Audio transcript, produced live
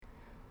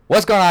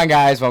What's going on,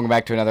 guys? Welcome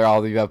back to another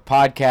All the Above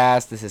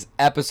podcast. This is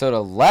episode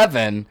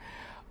 11.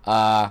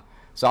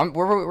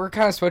 We're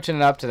kind of switching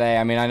it up today.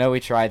 I mean, I know we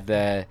tried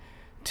the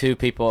two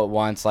people at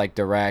once, like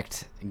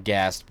direct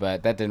guest,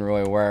 but that didn't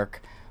really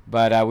work.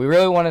 But we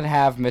really wanted to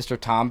have Mr.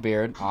 Tom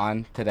Beard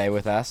on today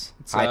with us.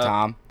 Hi,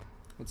 Tom.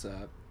 What's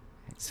up?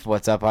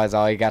 What's up is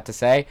all you got to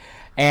say.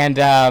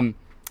 And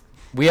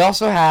we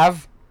also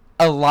have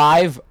a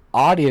live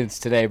audience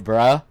today,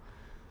 bruh.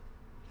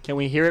 Can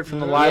we hear it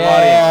from the live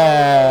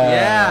audience?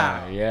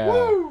 Yeah.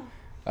 Woo!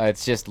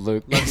 It's just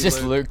Luke. Love It's you,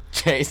 just Luke. Luke,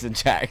 Jason,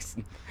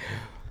 Jackson.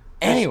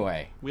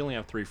 Anyway. We only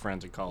have 3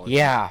 friends in college.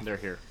 Yeah. They're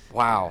here.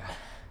 Wow.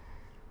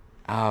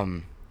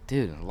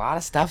 Dude, a lot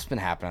of stuff's been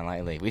happening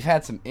lately. We've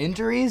had some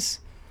injuries.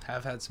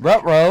 Have had some.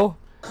 Rut-row.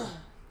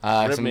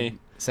 Rip me.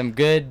 Some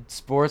good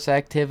sports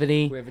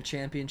activity. We have a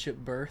championship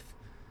berth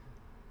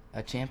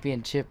A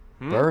championship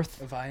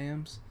berth. of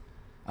IAMs.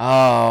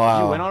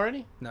 Oh. You win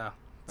already? No,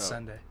 Oh.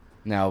 Sunday.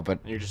 No, but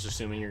You're just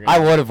assuming you're I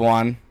going to. would have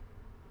won.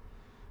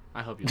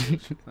 I hope you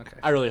lose. Okay.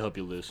 I really hope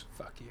you lose.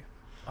 Fuck you.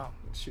 Oh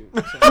shoot.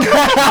 All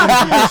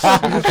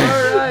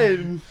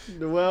right.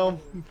 Well,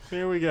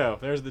 here we go.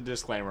 There's the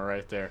disclaimer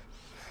right there.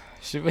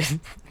 Should we?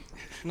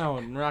 No,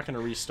 we're not going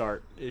to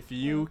restart. If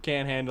you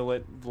can't handle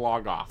it,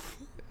 log off.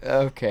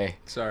 Okay.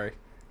 Sorry.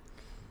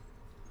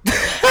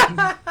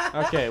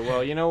 Okay,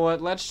 well, you know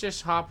what? Let's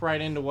just hop right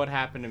into what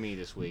happened to me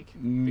this week.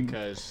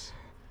 Because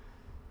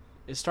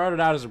it started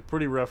out as a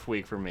pretty rough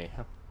week for me.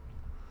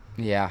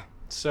 Yeah.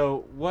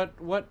 So what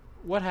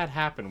had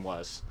happened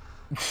was,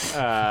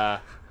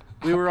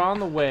 we were on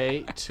the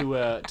way to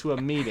a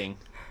meeting,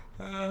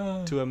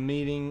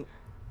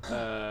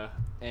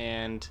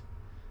 and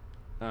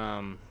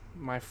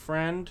my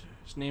friend,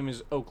 his name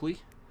is Oakley.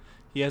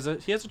 He has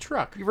a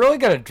truck. You really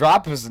gonna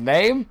drop his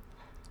name?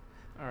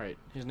 All right,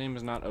 his name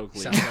is not Oakley.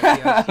 Sounds like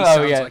he has,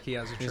 Oh, yeah. like he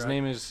has a truck. His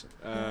name is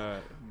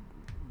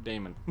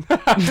Damon.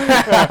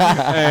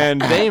 And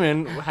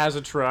Damon has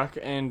a truck,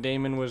 and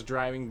Damon was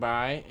driving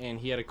by, and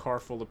he had a car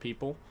full of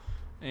people.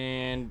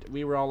 And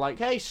we were all like,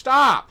 hey,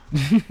 stop!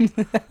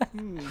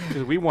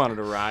 Because we wanted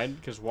to ride,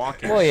 because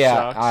walking Well, yeah.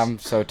 sucks. I'm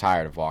so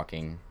tired of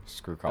walking.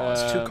 Screw college.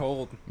 It's too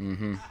cold.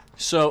 Mm-hmm.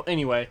 So,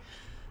 anyway,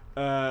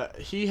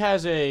 he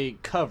has a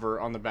cover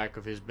on the back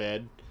of his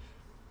bed,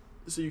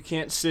 so you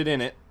can't sit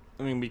in it.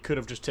 I mean, we could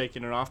have just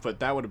taken it off,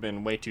 but that would have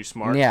been way too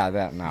smart. Yeah,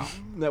 no.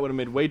 That would have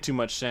made way too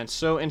much sense.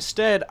 So,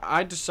 instead,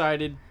 I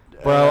decided...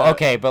 Bro,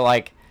 okay, but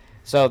like,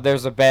 so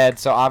there's a bed.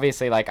 So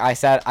obviously, like, I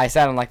sat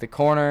in like the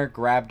corner,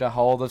 grabbed a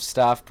hold of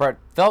stuff, felt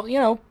Oh,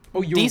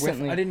 you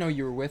decently. were with? I didn't know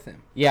you were with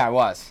him. Yeah, I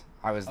was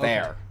Okay.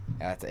 there.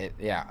 That's it.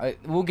 Yeah,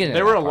 we'll get into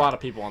There were that a part. lot of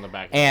people on the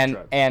back of the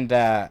And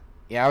truck.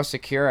 yeah, I was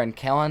secure. And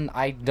Kellen,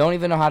 I don't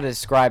even know how to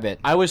describe it.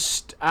 I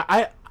was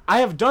I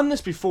have done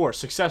this before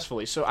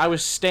successfully. So I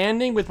was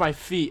standing with my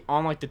feet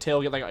on like the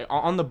tailgate, like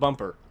on the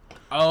bumper,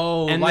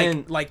 Oh, And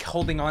like then-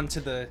 holding on to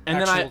the. and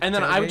then I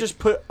tailgate? would just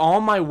put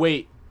all my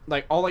weight,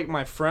 like all like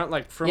my front,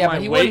 like from Yeah, my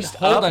but he wouldn't waist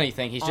hold up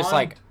anything. He's just on-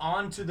 like,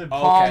 onto the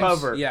Oh, okay.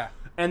 cover. Yeah.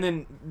 And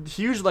then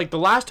he usually, like the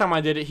last time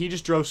I did it, he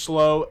just drove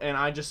slow, and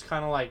I just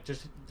kind of like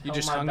just You held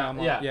just my hung ba-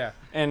 on. Yeah.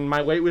 And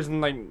my weight was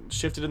like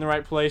shifted in the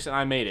right place, and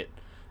I made it.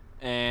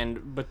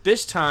 But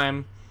this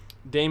time,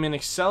 Damon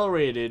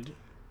accelerated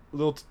a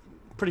little,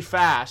 pretty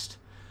fast,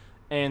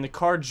 and the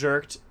car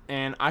jerked,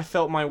 and I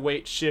felt my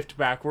weight shift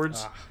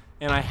backwards,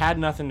 and I had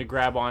nothing to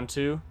grab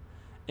onto,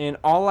 and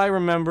all I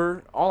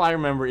remember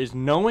is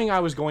knowing I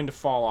was going to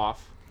fall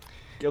off,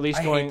 at least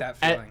I hate going that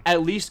feeling.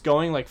 at least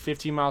going like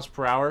 15 miles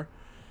per hour,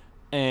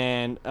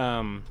 and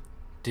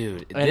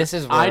dude, and this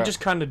is where I just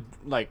kind of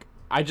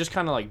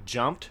like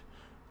jumped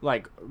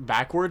like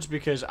backwards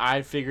because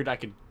I figured I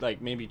could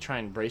like maybe try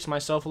and brace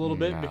myself a little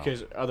bit No.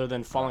 because other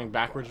than falling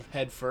backwards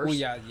head first. Well,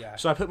 yeah.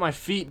 So I put my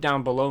feet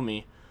down below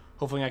me,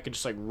 hoping I could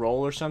just like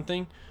roll or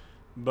something.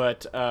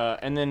 But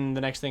and then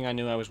the next thing I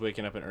knew, I was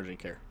waking up in urgent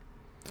care.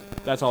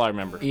 That's all I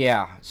remember.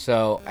 Yeah,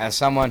 so as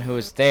someone who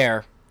was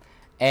there,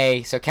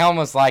 so Kellen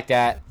was like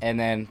that, and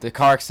then the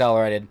car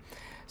accelerated.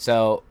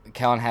 So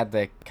Kellen had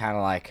the kind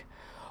of like,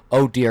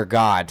 oh dear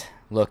God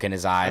look in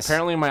his eyes.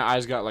 Apparently, my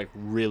eyes got like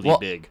really Well,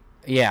 big.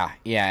 Yeah,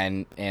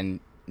 and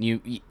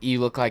you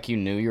look like you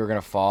knew you were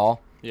gonna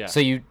fall. Yeah. So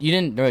you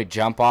didn't really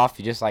jump off.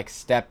 You just like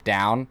stepped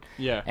down.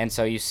 Yeah. And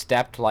so you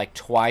stepped like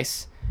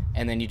twice,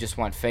 and then you just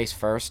went face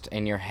first,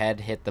 and your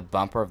head hit the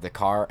bumper of the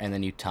car, and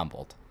then you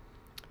tumbled.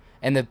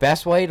 And the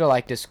best way to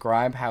like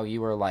describe how you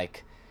were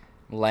like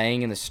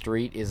laying in the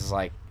street is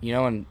like, you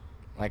know, and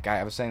like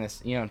I was saying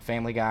this, you know, in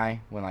Family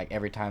Guy when like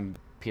every time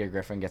Peter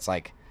Griffin gets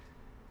like,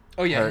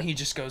 Oh yeah. hurt. He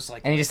just goes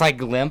like. and he just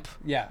like limp.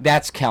 Yeah.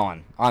 That's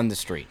Kellen on the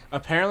street.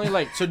 Apparently,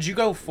 like So did you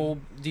go full?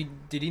 Did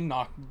he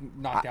knock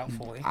out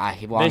fully?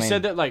 they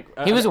said that like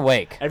he was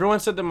awake. everyone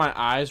said that my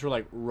eyes were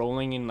like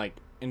rolling in like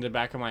in the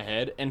back of my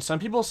head, and some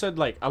people said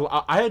like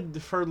I had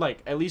heard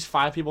like at least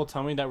 5 people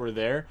tell me that were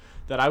there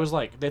that I was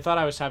like they thought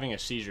I was having a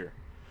seizure.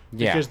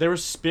 Yeah. Because there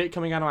was spit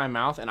coming out of my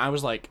mouth, and I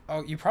was like,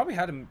 Oh, you probably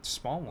had a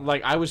small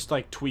one. I was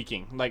like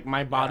tweaking, like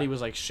my body Yeah. was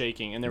like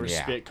shaking, and there was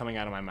Yeah. spit coming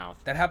out of my mouth.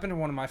 That happened to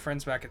one of my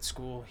friends back at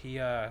school. He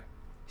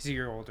He's a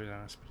year older than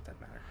us, but it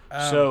doesn't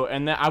matter. So,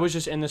 and then I was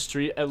just in the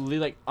street, at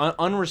least, like,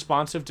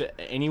 unresponsive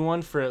to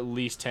anyone for at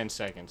least 10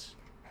 seconds.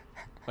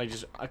 Like,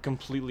 just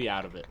completely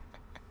out of it.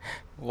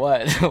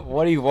 What?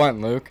 What do you want,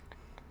 Luke?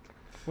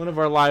 One of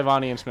our live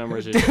audience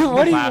members is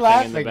What are you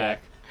laughing in the laughing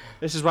back.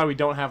 This is why we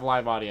don't have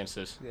live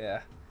audiences.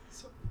 Yeah.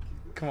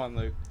 Come on,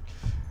 Luke.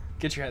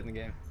 Get your head in the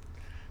game.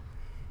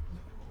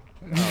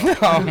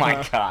 Oh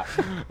my god.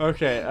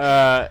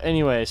 Okay,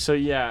 anyway, so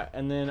yeah,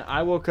 and then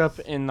I woke up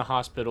in the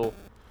hospital.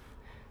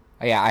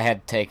 Yeah, I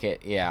had to take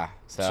it. Yeah.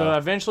 So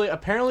eventually,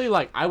 apparently,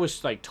 like, I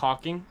was, like,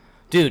 talking.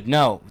 Dude,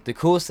 no, the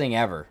coolest thing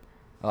ever.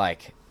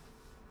 Like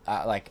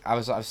I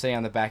was sitting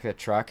on the back of the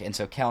truck, and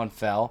so Kellen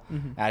fell,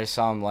 and I just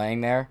saw him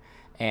laying there,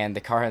 and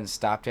the car hadn't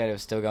stopped yet. It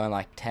was still going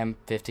like 10,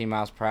 15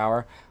 miles per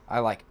hour. I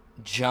like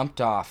jumped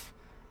off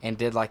and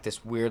did like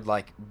this weird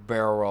like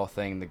barrel roll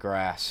thing in the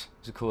grass. It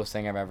was the coolest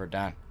thing I've ever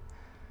done.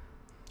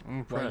 I'm While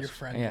impressed. your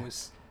friend Yeah.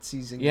 was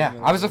seizing. Yeah,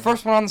 you I was the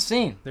first one on the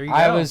scene. There you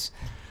I go. was.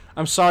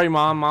 I'm sorry,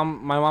 Mom. My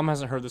mom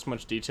hasn't heard this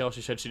much detail.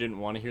 She said she didn't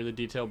want to hear the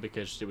detail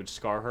because it would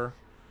scar her.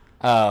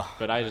 Oh,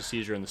 But I just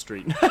seized her in the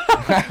street.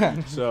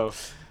 So,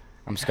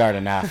 I'm scarred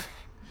enough.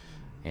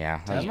 Yeah,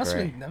 that That was must have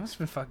great. been. That must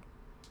have been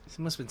This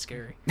must have been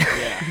scary.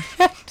 yeah.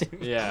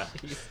 Yeah.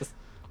 Jesus.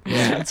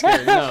 Yeah, That's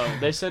scary. No,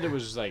 they said it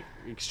was like,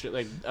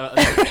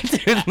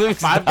 Dude,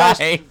 Luke's Five guys-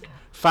 dying.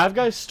 5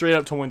 guys straight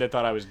up told me they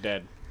thought I was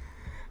dead.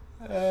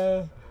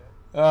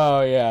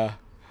 Oh yeah.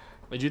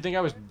 Like, do you think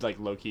I was like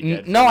low key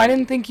dead? No, I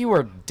didn't think you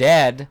were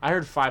dead. I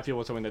heard 5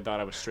 people tell me they thought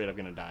I was straight up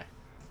gonna die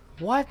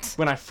What?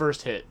 when I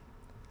first hit.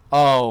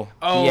 Oh,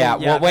 Oh, yeah.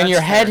 yeah, Well, when your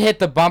that's head fair. hit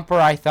the bumper,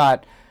 I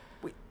thought,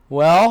 Wait.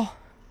 well,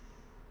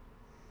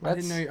 I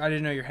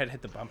didn't know your head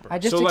hit the bumper. I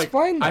just So like,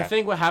 explained that. I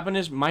think what happened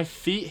is my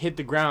feet hit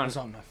the I ground, was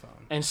on my phone.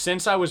 and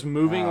since I was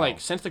moving, Wow. like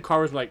since the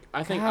car was like,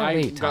 I think I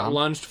Golly, got Tom.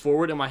 lunged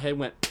forward and my head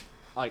went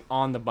like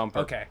on the bumper.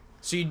 Okay,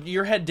 so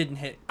your head didn't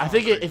hit. I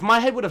think concrete. if my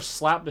head would have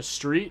slapped the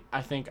street,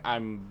 I think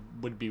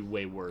would be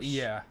way worse.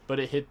 Yeah. But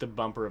it hit the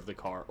bumper of the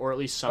car, or at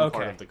least some part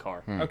Okay. of the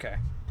car. Okay.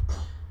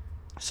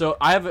 So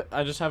I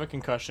just have a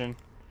concussion.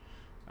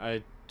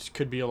 I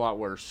could be a lot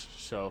worse.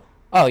 So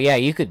oh, yeah,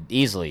 you could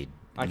easily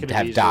I could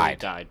have easily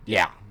died.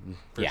 Yeah, Yeah.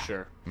 for yeah.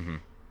 sure. Mhm.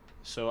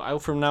 So I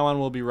from now on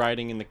will be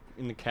riding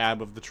in the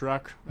cab of the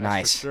truck. That's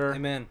Nice. For sure.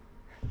 Amen.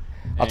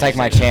 I'll take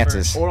my And-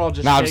 chances. Or I'll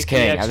just No, I'm take just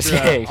kidding. The I'm just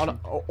extra,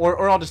 kidding.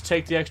 or I'll just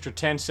take the extra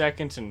 10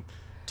 seconds and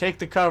take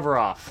the cover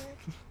off.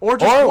 Or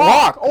just Or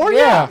walk. Or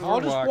Yeah. I'll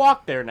Or just walk.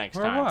 walk there next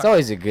Or time. walk. It's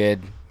always a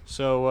good.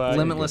 So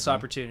Limitless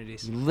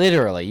opportunities.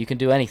 Literally, you can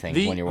do anything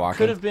when you're walking.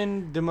 could have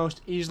been the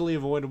most easily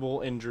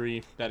avoidable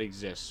injury that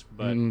exists,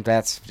 but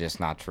That's just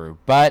not true.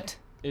 But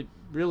it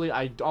really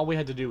all we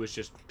had to do was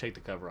just take the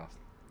cover off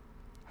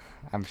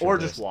I'm sure or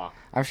there's- just walk.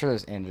 I'm sure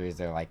there's injuries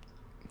that are like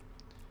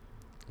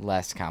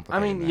less I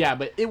complicated. mean, than yeah,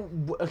 that.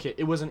 but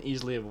it was an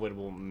easily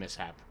avoidable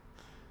mishap.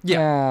 Yeah.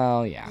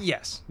 Well, yeah.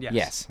 Yes. Yes.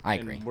 Yes, I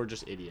And agree. we're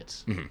just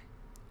idiots.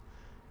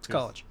 It's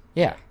college.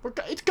 Yeah.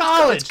 It's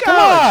college. Come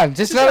on,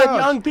 just Just another,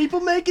 young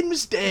people making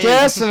mistakes.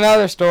 just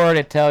another story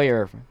to tell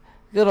your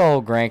good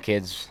old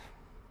grandkids.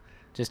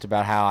 Just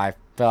about how I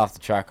fell off the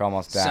truck,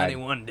 almost died. Sunny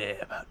one day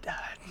about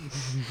died.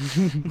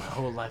 My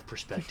whole life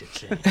perspective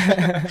changed.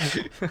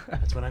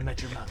 That's when I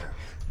met your mother.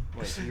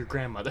 Wait, your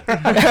grandmother.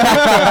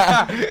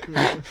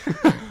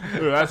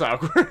 Ooh, that's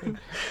awkward.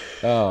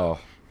 Oh,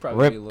 Probably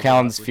a rip little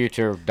Kellen's awkward.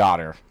 future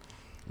daughter.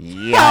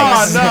 Yikes.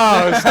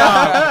 Oh, no,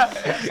 stop.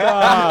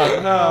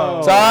 Stop,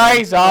 no.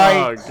 Sorry.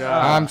 Oh, God.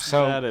 I'm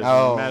so- That is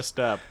oh. messed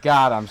up.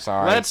 God, I'm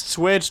sorry. Let's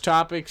switch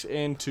topics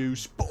into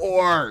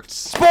sports.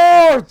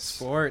 sports.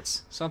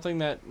 Sports. Something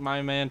that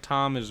my man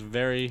Tom is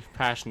very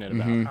passionate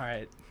about. Mhm. All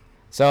right.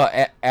 So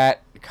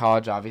at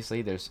college,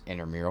 obviously, there's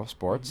intramural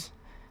sports,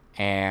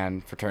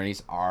 and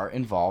fraternities are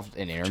involved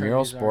in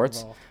intramural Fraternities are sports.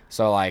 involved.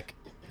 So like,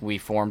 we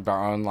formed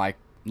our own like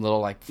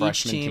little like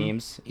freshman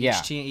teams.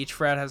 Each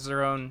frat has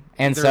their own.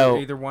 And either, so-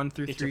 either 1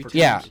 through It's a 3 fraternity.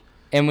 Yeah,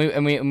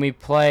 and we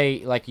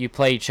play like you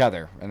play each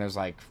other, and there's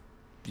like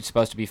it's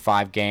supposed to be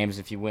 5 games.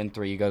 If you win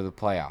 3, you go to the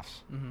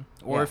playoffs.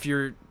 Or Yeah. if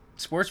your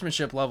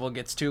sportsmanship level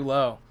gets too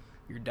low,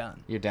 you're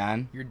done. You're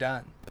done. You're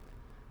done.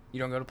 You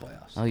don't go to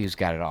playoffs. OU's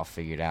got it all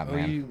figured out,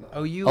 man.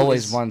 OU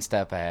Always is one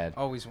step ahead.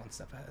 always one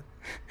step ahead.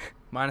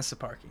 Minus the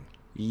parking.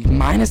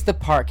 Minus the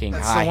parking.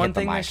 That's I the one hit the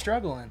thing they mic.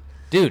 struggle in.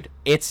 Dude,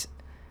 it's.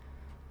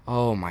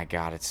 Oh my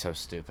god, it's so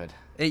stupid.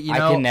 You I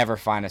know, can never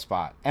find a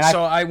spot. And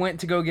so I went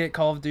to go get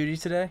Call of Duty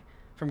today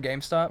from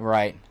GameStop.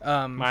 right.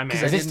 My man.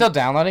 'cause I Is it didn't- still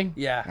downloading?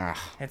 Yeah. Ugh.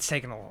 It's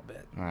taking a little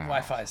bit. Ah.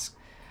 Wi-Fi's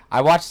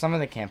I watched some of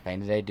the campaign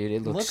today, dude.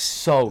 It looks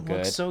so good.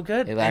 Looks so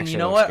good. It And actually you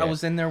know looks what? I good.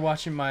 was in there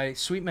watching my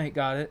sweet mate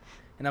got it,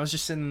 and I was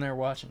just sitting there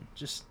watching,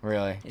 just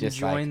Really? Just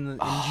enjoying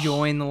like,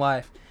 enjoying the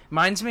life.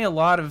 Reminds me a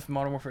lot of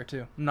Modern Warfare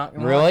 2. I'm not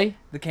gonna lie. Really?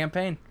 The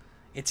campaign,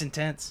 it's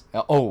intense.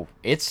 Oh,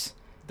 it's.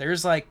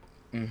 There's like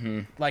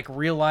Mm-hmm.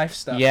 real life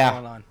stuff Yeah.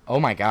 going on, Oh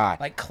my god.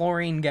 like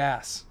chlorine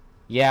gas.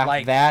 Yeah,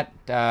 like- that.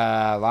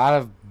 A lot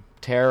of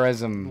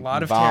terrorism. A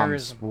lot of bombs.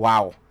 terrorism.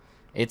 Wow.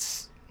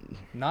 It's.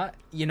 Not,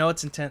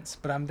 it's intense,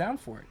 but I'm down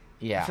for it.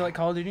 Yeah. I feel like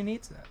Call of Duty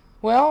needs that.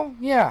 Well,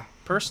 yeah.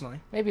 personally.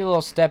 Maybe a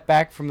little step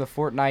back from the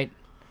Fortnite.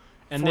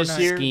 And this Fortnite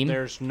year, scheme.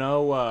 there's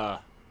no,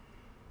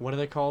 what are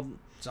they called?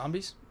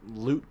 Zombies?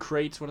 Loot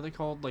crates? What are they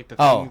called? Like the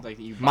Oh, things like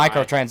that you buy.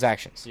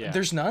 microtransactions. Yeah.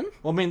 There's none?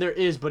 Well, I mean, there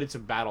is, but it's a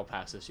battle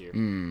pass this year.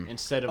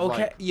 Instead of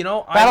Okay, like... you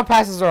know, Battle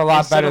passes are a lot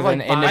Instead better of, like,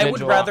 than buying- individual. I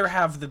would rather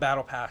have the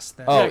battle pass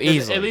than. Oh, Yeah, 'cause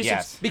easily, at least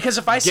yes. Because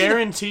if I see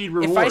guaranteed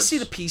rewards. if I see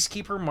the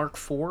Peacekeeper Mark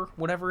IV,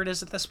 whatever it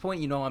is at this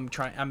point, you know I'm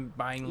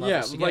buying Yeah,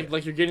 levels to get it.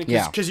 like you're getting...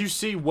 Yeah. Because you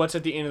see what's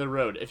at the end of the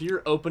road. If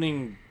you're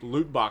opening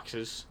loot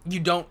boxes... You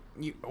don't.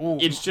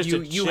 It's just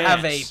you a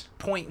have a chance.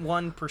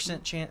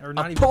 0.1% chance, or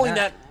not I'm even pulling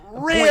that. that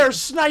rare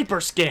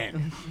sniper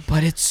skin.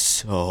 But it's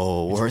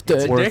so worth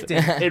it.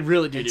 addicting. It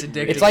really did. It's it addictive.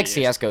 really It's like is.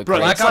 CS:GO. Bro,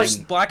 Black it's Ops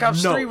like- Black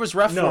Ops 3 was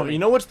rough No, for me. you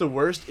know what's the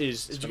worst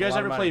is? Did you Spent a guys lot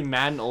of ever money. play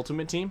Madden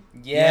Ultimate Team?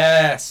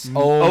 Yes.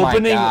 Oh my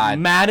Opening god.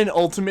 Madden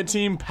Ultimate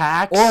Team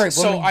packs. Or-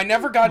 So Women- I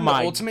never got into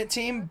My Ultimate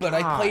Team, but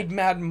I God. played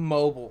Madden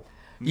Mobile.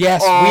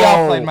 Yes, we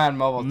all Oh, played Madden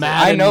Mobile. Too.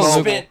 Madden I know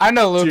Mobile. Luke. I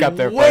know Luke Dude, up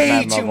there played way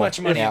Madden too Mobile.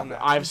 much money Yeah. on that.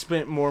 I've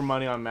spent more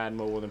money on Madden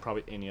Mobile than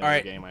probably any other All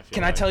right, game. I feel.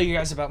 can I tell you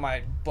guys about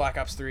my Black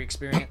Ops 3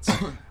 experience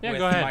Yeah, with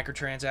go ahead.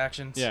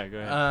 microtransactions? Yeah, go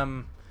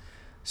ahead.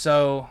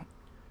 So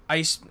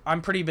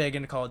I'm pretty big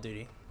into Call of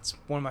Duty. It's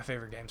one of my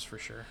favorite games for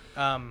sure.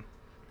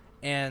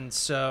 And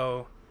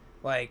so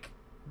like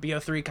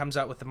BO3 comes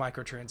out with the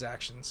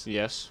microtransactions,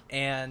 Yes,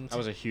 and that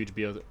was a huge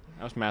deal. That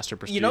was Master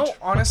Prestige. you know,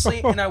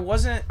 honestly, and I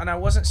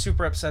wasn't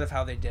super upset of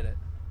how they did it.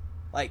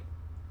 Like,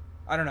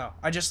 I don't know.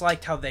 I just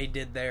liked how they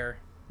did their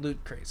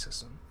loot crate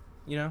system.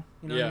 You know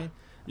what Yeah. I mean?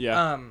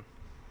 yeah.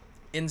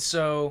 And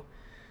so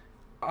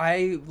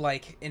I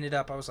ended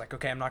up. I was like,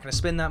 okay, I'm not gonna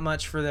spend that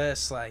much for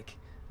this. Like,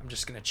 I'm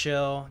just gonna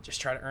chill,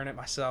 just try to earn it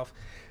myself.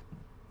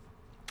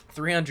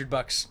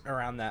 $300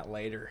 around that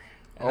later.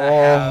 And I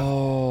have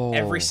Oh.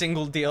 every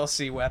single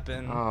DLC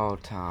weapon. Oh,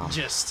 Tom.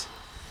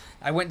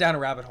 I went down a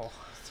rabbit hole.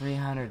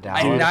 $300.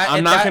 I Dude, did not- I'm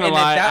at not that- gonna and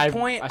at lie. that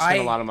point, I spent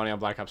I- a lot of money on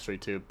Black Ops 3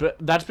 too, but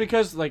that's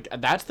because like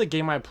that's the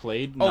game I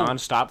played Oh,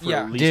 nonstop for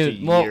yeah. at least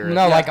Dude, a well, year.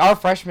 no, Yeah. like our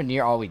freshman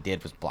year, all we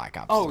did was Black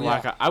Ops. Oh, 3.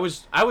 Black Ops.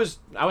 I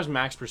was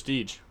max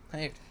prestige.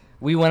 Hey,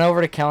 We went over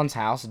to Kellen's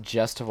house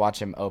just to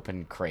watch him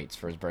open crates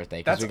for his birthday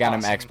because That's we got him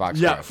awesome. Xbox.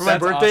 Yeah, Bros. for my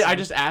That's birthday, I awesome.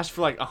 just asked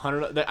for like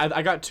 $100.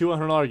 I got two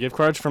 $100 gift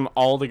cards from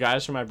all the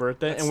guys for my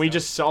birthday, That's and we dope.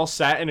 just all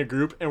sat in a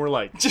group and we're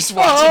like, just oh,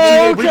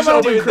 watching we you just come out,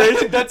 opened dude.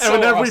 crates, That's and so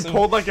whenever awesome. we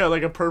pulled like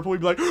a purple,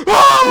 we'd be like,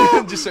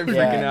 ah! Just start Yeah,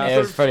 freaking out. it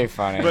was pretty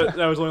funny. But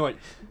that was only like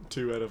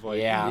 2 out of like.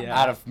 yeah,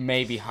 Yeah. out of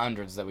maybe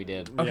hundreds that we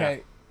did.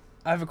 Okay,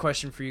 I have a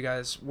question for you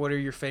guys. What are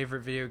your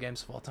favorite video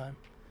games of all time?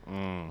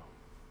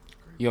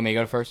 You want me to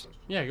go first?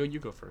 Yeah, you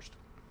go first.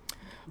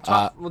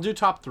 Uh, We'll do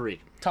top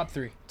 3. Top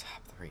 3.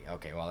 Top 3.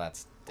 Okay, well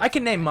that's. I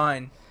can name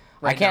mine.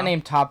 I right can't now.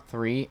 name top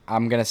 3.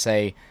 I'm gonna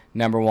say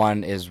number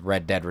 1 is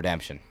Red Dead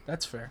Redemption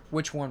That's fair.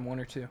 Which one? 1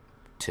 or 2?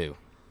 2.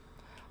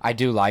 I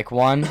do like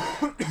 1,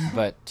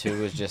 but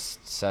 2 is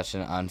just such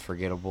an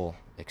unforgettable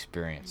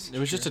experience. It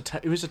was just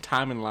it was a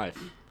time in life.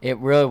 It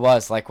really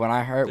was. Like when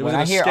I It was when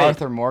an I hear escape.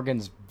 Arthur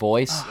Morgan's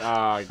voice,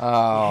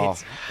 Uh,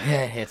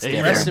 it hits Hey,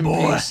 different. Rest in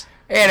boy. peace.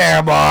 Hey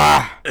there,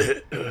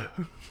 boy.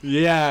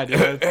 yeah,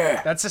 dude.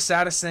 That's the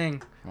saddest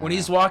thing. When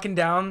he's walking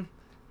down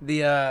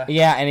the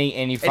Yeah,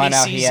 and you find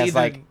out he sees has either-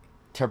 like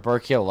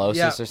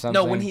tuberculosis or something.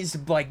 No, when he's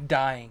like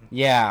dying.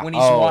 yeah, When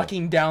he's oh,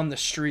 walking down the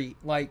street,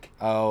 like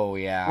Oh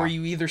yeah. where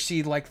you either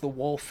see like the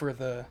wolf or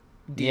the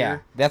deer. Yeah,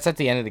 that's at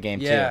the end of the game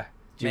Yeah,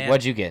 too. man.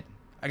 What'd you get?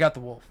 I got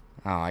the wolf.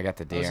 Oh, I got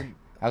the I was deer.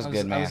 a- That was I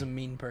good, man. I was a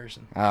mean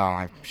person. Oh,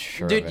 I'm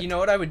sure. Dude, of it. you know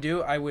what I would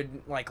do? I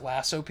would like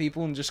lasso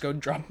people and just go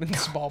drop them in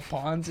small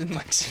ponds and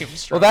like see them Well,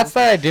 struggle. that's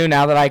what I do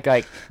now that I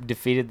like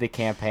defeated the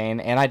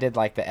campaign, and I did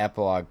like the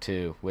epilogue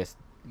too with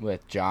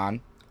John.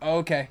 Oh,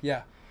 okay,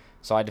 yeah.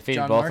 So I defeated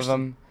John both Marston? of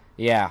them.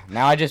 Yeah.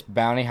 Now I just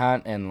bounty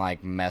hunt and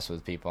like mess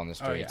with people on the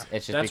Oh, streets. yeah.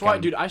 It's just That's why,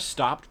 dude. I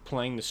stopped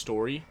playing the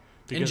story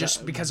And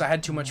just because I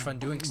had too much fun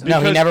doing stuff. No,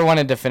 he because- never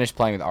wanted to finish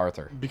playing with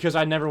Arthur. because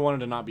I never wanted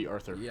to not be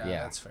Arthur. Yeah,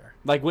 Yeah. that's fair.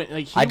 Like when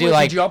like he I do was-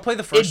 like- Did y'all play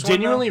the first one?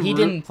 genuinely- though? He Ru-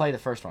 didn't play the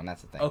first one.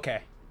 That's the thing.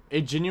 Okay.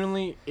 it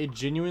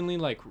genuinely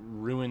like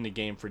ruined the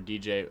game for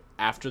DJ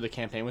after the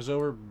campaign was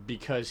over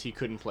because he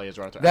couldn't play as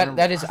Arthur. I remember-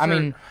 That is. I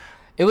mean,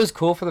 it was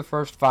cool for the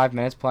first 5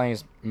 minutes playing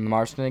as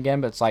Marston again,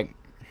 but it's like,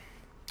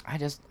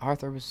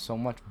 Arthur was so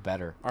much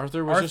better.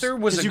 Arthur was Arthur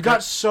was 'cause a you good-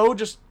 got so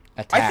just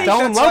Attack. I think fell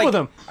in that's love like, with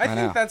him. I I think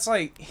know. that's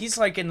like he's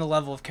like in the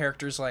level of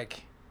characters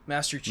like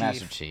Master Chief.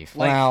 Master Chief.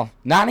 Like, Well,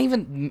 not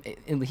even.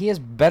 He is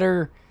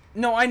better.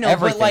 no, I know,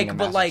 everything but like, than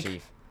but Master like,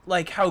 Chief.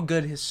 like how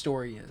good his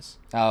story is.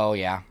 Oh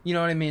yeah, You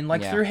know what I mean?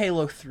 Like Yeah. through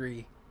Halo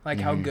 3,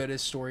 like how Mhm. good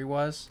his story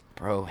was.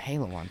 bro.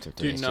 Halo 1 through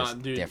 3 dude, is no,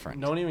 just dude, different.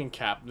 don't even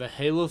cap the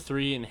Halo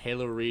 3 and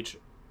Halo Reach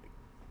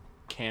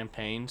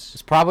campaigns.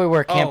 It's probably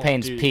where Oh,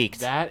 campaigns Dude, peaked.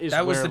 That is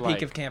That was where, the peak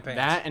like, of campaigns.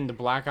 That and the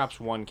Black Ops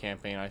 1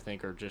 campaign, I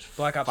think, are just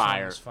Black Ops 1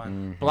 fire. was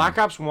fun. Black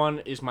Ops 1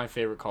 is my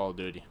favorite Call of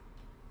Duty.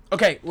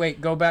 Okay, wait,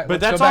 go back.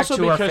 But let's that's go back also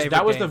to our because favorite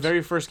that was the games.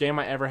 very first game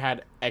I ever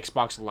had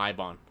Xbox Live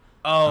on.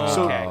 Oh,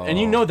 So, okay. Oh. and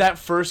you know that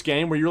first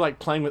game where you're like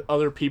playing with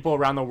other people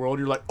around the world,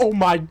 you're like, oh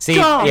my See,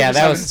 god! yeah, You're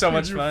that just was- having so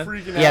much you're fun.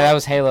 freaking Yeah, out. that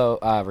was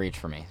Halo Reach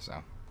for me. So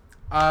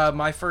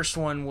My first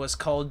one was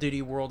Call of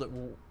Duty World at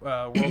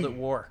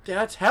War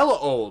That's hella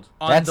old.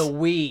 on That's- the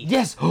Wii.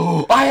 Yes.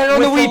 I had it on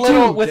the Wii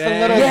too. With the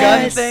Dang. little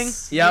Yes. gun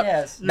thing. Yep.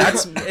 Yes.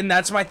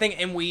 That's my thing.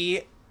 And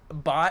we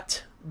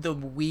bought the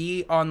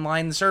Wii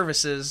online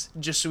services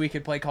just so we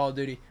could play Call of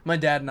Duty. My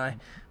dad and I.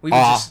 We would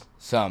just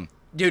Awesome.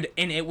 dude,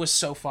 and it was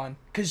so fun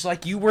cuz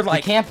like you were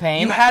like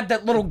campaign? You had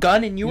that little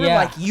gun and you were Yeah.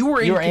 like you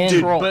were You were in in.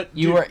 control. But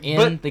You were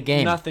in the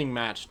game. Nothing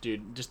matched,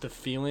 dude. Just the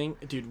feeling,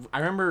 dude. I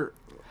remember,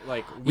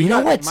 like, You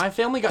know what's- my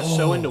family got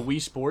so into Wii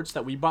Sports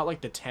that we bought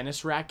like the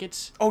tennis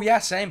rackets, Oh yeah,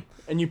 same.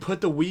 and you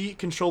put the Wii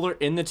controller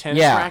in the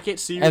tennis Yeah. racket,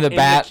 so you And the in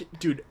bat.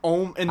 dude.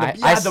 And the I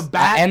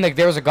bat,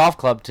 there was a golf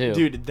club too.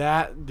 dude.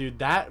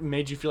 That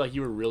made you feel like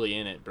you were really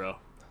in it, bro.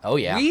 Oh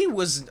yeah. Wii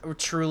was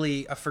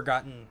truly a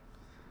forgotten.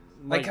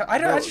 Like, I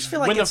bro, just feel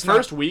like when it's the not-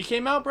 first Wii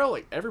came out, bro,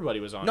 like everybody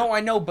was on. No, it. I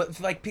know, but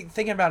like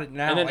thinking about it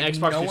now, And then like,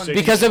 Xbox no one 360.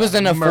 Because it was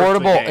an Murked the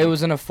affordable. game. It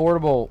was an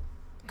affordable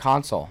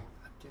console.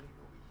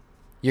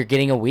 You're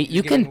getting a Wii.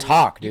 You getting can a Wii.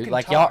 talk, You dude. can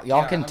like talk,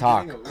 y'all yeah, can I'm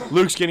talk. getting a Wii.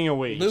 Luke's getting a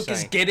Wii. Luke saying.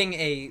 is getting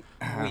a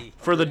Wii.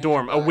 For the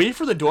dorm. A Wii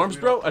for the dorms,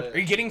 bro. Are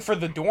you getting for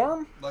the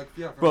dorm? Like,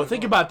 yeah, for Bro, the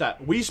think dorm. about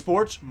that. Wii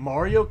Sports,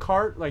 Mario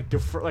Kart, like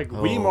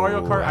Wii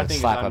Mario Kart, I I'd think is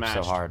slap up unmatched.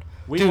 so hard.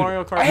 Wii Dude,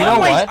 Mario Kart. I You have know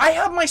my what? I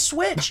have my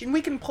Switch and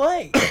we can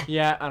play.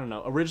 Yeah, I don't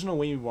know. Original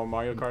Wii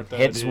Mario Kart though.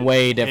 Hits dude,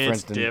 way different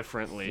hits than-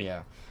 differently.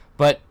 Yeah.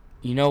 But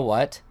you know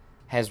what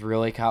has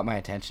really caught my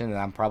attention and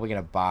I'm probably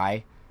gonna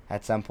buy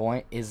at some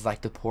point is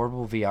like the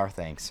portable VR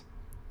things.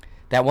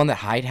 That one that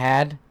Hyde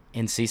had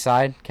in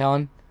Seaside,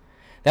 Kellen.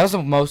 That was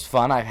the most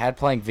fun I've had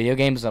playing video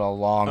games in a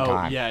long Oh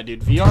time. yeah,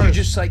 dude. You VR.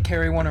 just like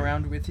carry one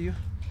around with you.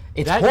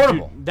 It's that,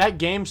 portable. Dude, that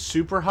game's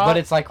super hot. But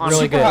it's like on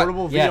really super good.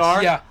 portable Yes.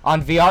 VR. Yeah.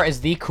 On VR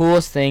is the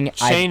coolest thing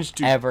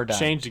Changed I've ever done.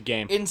 Changed the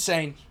game.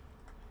 Insane.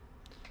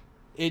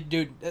 It,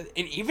 dude,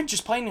 and even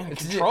just playing a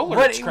controller,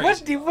 What, it's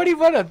crazy. what do you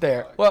want up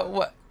there?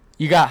 What?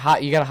 You got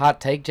a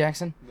hot take,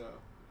 Jackson?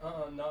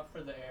 No. Not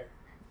for the air.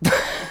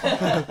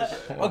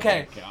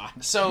 Okay, Oh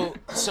God.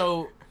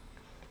 so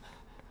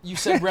you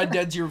said Red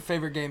Dead's your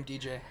favorite game,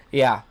 DJ.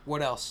 Yeah.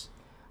 What else?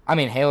 I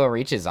mean, Halo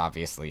Reach is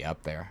obviously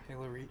up there.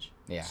 Halo Reach.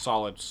 Yeah.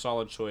 Solid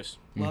choice.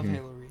 Love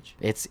Halo Reach.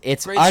 It's Great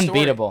story.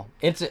 unbeatable.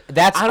 That's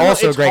I don't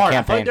also know, a it's great hard. I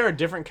feel campaign. like there are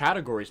different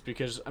categories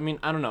because I mean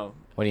I don't know.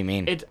 What do you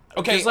mean? It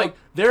Okay, okay. Like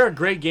there are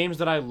great games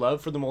that I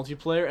love for the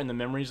multiplayer and the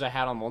memories I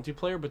had on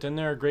multiplayer, but then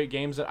there are great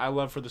games that I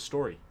love for the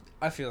story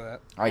I feel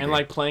that. I and agree.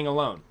 like playing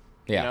alone.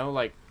 Yeah. You know,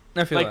 like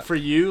I feel for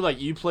you, like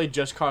you played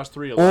Just Cause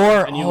 3 alone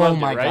Or and you oh loved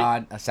my it, right?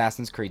 god,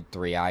 Assassin's Creed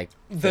 3. I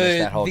finished The-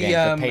 that whole the, game.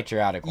 um, The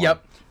patriotic one.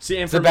 Yep. See,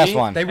 and It's for the best me,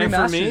 one. They and for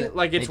remastered me, it.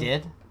 like They it's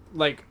did.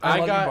 like I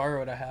let you got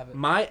borrow it. I have it.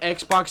 my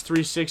Xbox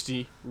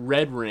 360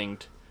 red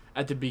ringed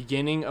at the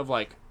beginning of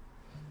like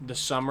the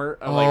summer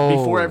of like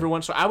before Oh.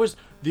 everyone. So I was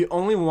the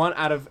only one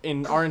out of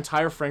in our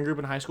entire friend group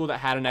in high school that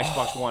had an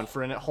Xbox One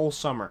for a whole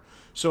summer.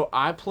 So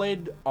I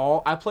played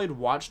Fallout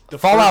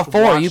first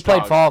 4. Watch You played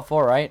Dogs. Fallout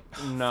 4, right?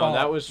 No, Fallout.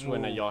 that was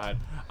when Ooh. y'all had.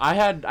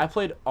 I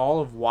played all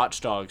of Watch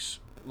Dogs,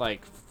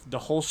 like the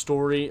whole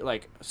story,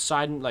 like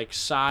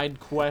side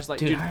quest. Like,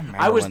 Dude, dude, I remember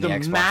I was when the the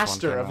Xbox One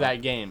master came of out.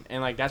 that game,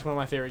 and like that's one of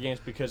my favorite games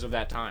because of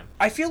that time.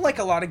 I feel like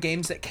a lot of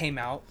games that came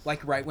out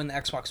like right when the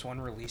Xbox One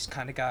released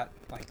kind of got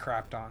like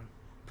crapped on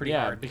pretty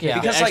Yeah, hard. because, Yeah.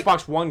 the Because, like-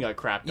 Xbox One got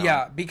crapped on.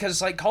 Yeah,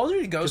 because like Call of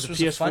Duty because Ghost the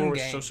was a PS4 fun was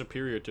game. so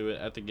superior to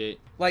it at the gate,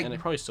 Like- and it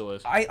probably still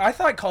is. I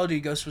thought Call of Duty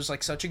Ghost was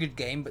like such a good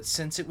game, but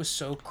since it was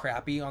so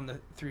crappy on the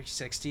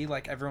 360,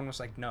 like everyone was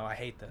like, "No, I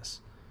hate this."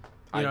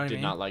 You know I what did I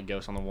mean? not like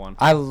Ghost on the one.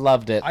 I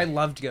loved it. I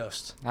loved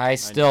Ghost. I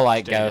still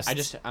like Ghost.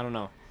 Ghosts. I don't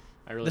know.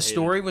 I really The hated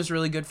story was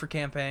really good for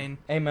campaign.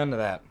 Amen to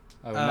that.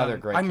 Another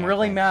great I'm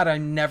really campaign. mad.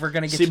 I'm never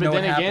gonna get See, to but know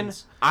then what again,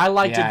 happens. I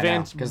liked Yeah, I know,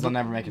 Advanced 'cause they'll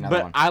never make another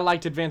but one. I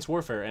liked Advanced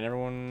Warfare, and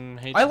everyone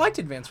hates. I it. liked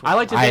Advanced I Warfare.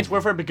 liked Advanced I-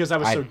 Warfare because I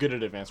was so I- good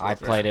at Advanced I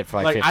Warfare. played it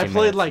for like I 15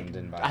 played minutes like and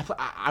didn't buy it.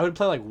 I would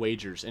play like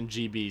wagers and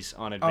GBs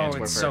on Oh, Advanced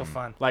it's Warfare. so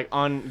fun. Like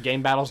on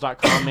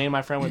GameBattles.com, me and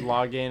my friend would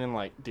log in and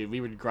like, dude, we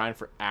would grind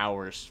for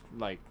hours,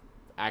 like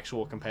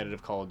actual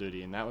competitive Call of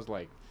Duty, and that was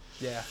like,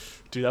 Yeah,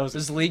 dude, that was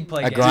this league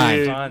play A game grind.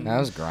 is Dude. fun. That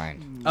was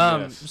grind.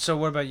 yes. So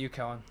what about you,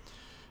 Kellen?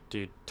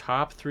 Dude,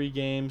 top 3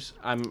 games.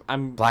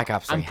 I'm Black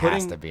Ops 3 I'm putting,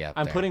 has to be up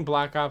I'm there. putting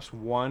Black Ops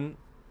 1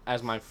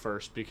 as my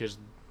first because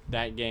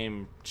that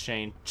game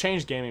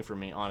changed gaming for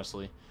me,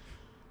 honestly.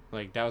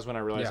 Like, that was when I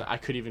realized Yeah. that I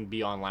could even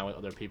be online with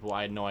other people.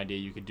 I had no idea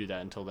you could do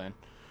that until then.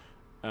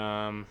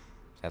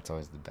 That's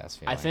always the best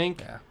feeling.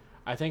 Yeah.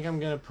 I think I'm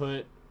going to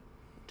put...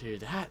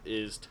 Dude, that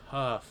is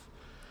tough.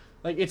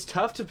 Like, it's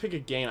tough to pick a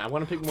game. I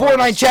want to pick more Fortnite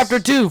like a Chapter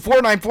 2.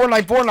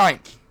 Fortnite.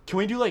 Can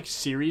we do, like,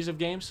 series of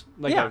games?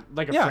 Like Yeah.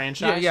 a Yeah.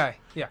 franchise?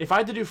 Yeah. If I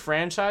had to do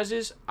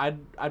franchises, I'd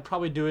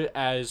probably do it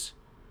as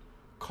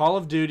Call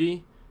of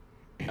Duty,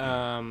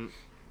 and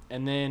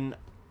then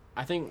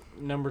I think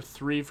number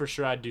 3 for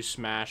sure I'd do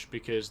Smash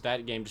because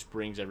that game just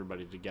brings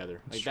everybody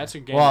together. Like that's a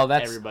game Well, that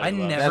that's- everybody I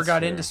loves. never That's got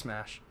true. into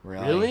Smash.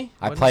 Really?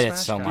 I What played is it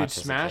Smash so got? much Dude,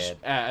 as Smash.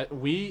 a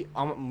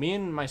kid. Me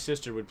and my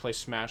sister would play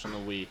Smash on the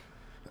Wii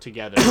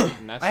together.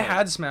 And that's I like,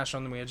 had Smash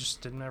on the Wii. I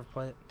just didn't ever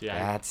play it. yeah,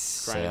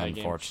 That's grinded so that game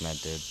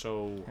unfortunate, dude.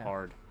 So Yeah.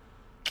 hard.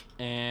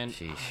 And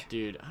Sheesh.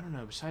 dude, I don't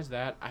know. Besides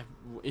that,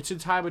 it's a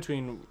tie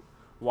between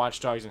Watch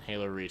Dogs and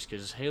Halo Reach,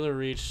 because Halo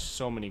Reach,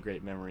 so many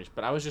great memories.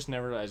 But I was just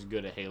never as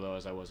good at Halo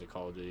as I was at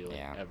Call of Duty,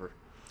 ever.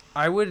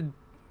 I would,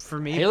 for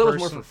me, Halo was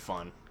more for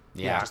fun.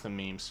 Yeah. Just the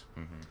memes.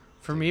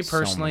 For me So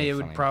personally, many it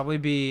would funny- probably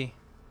be.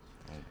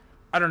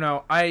 I don't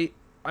know.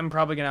 I'm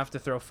probably gonna have to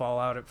throw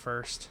Fallout at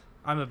first.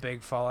 I'm a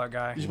big Fallout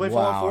guy. Did you play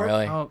Fallout 4?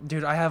 Really? Oh,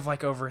 dude, I have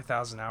like over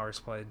 1,000 hours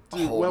played.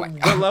 Dude, Oh what, my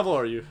what level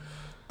are you?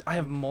 I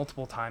have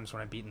multiple times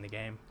when I've beaten the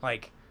game.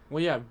 Like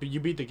Well, yeah, but you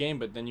beat the game,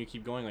 but then you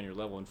keep going on your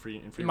level in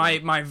free.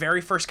 my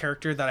very first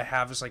character that I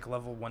have is like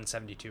level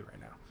 172 right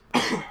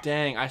now.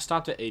 Dang, I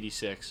stopped at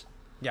 86.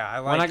 Yeah, I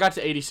like. When I got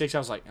to 86, I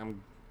was like,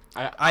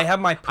 I have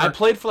my. I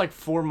played for like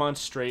 4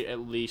 months straight, at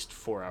least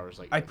 4 hours.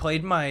 Like I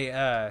played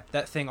my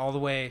that thing all the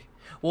way.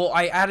 Well,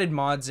 I added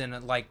mods in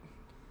at like.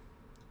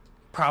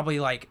 Probably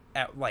like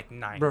at like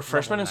 9. Bro,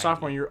 freshman level and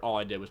sophomore 90. year, all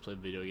I did was play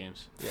video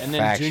games. And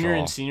then junior Factual.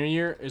 and senior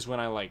year is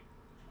when I like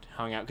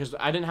hung out, because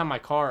I didn't have my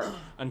car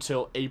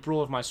until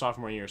April of my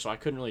sophomore year, so I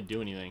couldn't really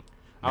do anything.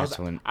 That's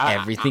when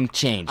everything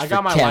changed. I got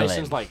for my Kellen.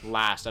 license like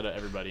last out of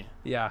everybody.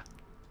 Yeah,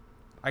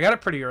 I got it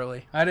pretty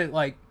early. I did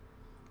like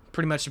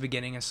pretty much the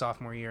beginning of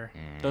sophomore year.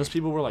 Those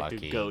people were like the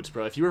Lucky. goats,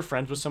 bro. If you were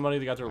friends with somebody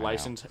that got their know.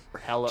 license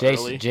hella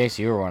early. Jace,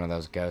 you were one of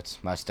those goats,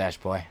 mustache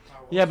boy.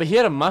 Yeah, but he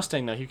had a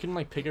Mustang though. He couldn't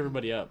like pick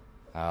everybody up.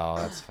 Oh,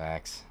 that's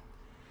facts.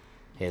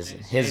 His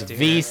hate his to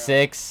hear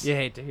V6. You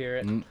hate to hear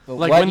it. Like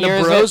what when the year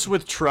is bros it?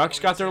 with trucks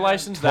got their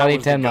license, that was the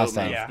 2010 goat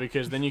Mustang. move, Yeah.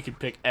 because then you could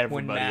pick When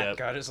everybody Matt up.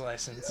 got his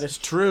license. That's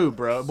true,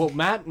 bro. Well,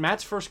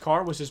 Matt's first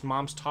car was his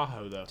mom's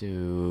Tahoe though.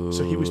 Dude.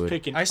 So he was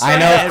picking. I I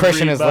know if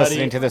Christian is everybody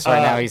listening to this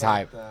right now, up. he's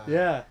hype.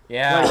 Yeah.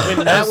 Yeah. Like, when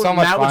that Matt, was would, so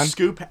much Matt fun. would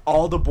scoop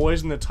all the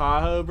boys in the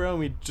Tahoe, bro, and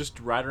we'd just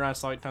ride around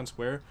Town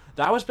Square.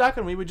 That was back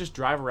when we would just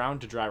drive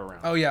around to drive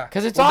around. Oh yeah,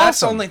 'Cause it's That's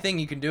the awesome. only thing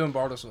you can do in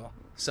Bartlesville.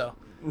 So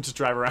Just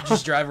drive around.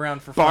 just drive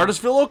around for fun.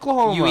 Bartlesville,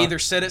 Oklahoma. You either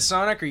sit at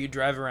Sonic or you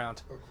drive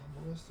around.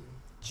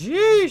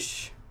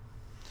 Jeesh.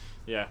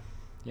 Yeah.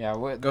 Yeah.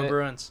 What? Go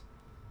Bruins.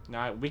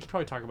 Nah, we could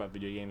probably talk about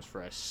video games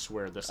for, I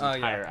swear, this Oh,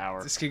 entire yeah.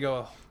 hour. This could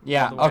go.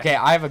 Yeah. all the way. Okay.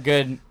 I have a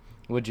good.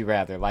 Would you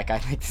rather? Like I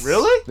think.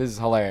 Really? This is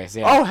hilarious.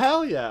 Yeah. Oh,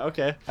 hell yeah.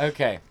 Okay.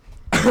 Okay.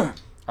 All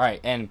right.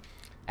 And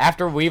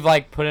after we've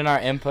like put in our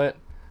input,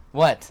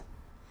 what?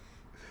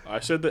 I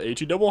said the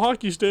HE double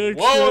hockey stick.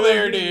 Whoa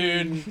there,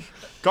 dude.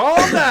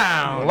 Calm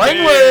down.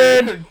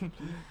 Language.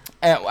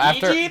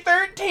 After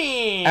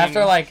PG-13.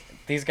 after like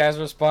these guys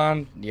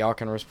respond, y'all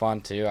can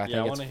respond too. I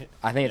Yeah, think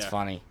I it's yeah.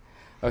 funny.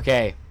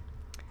 Okay.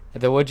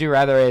 The would you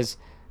rather is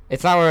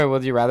it's not really a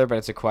would you rather, but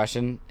it's a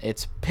question.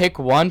 It's pick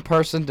one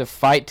person to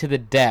fight to the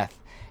death,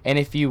 and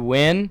if you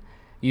win,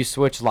 you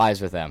switch lives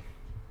with them.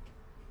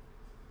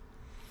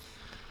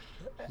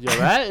 Yeah,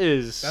 that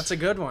is. That's a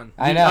good one.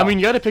 I know. I mean,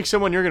 you got to pick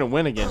someone you're gonna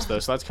win against, though.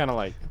 So that's kind of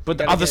like. But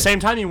Gotta at the get- same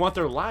time, you want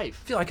their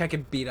life. I feel like I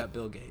could beat up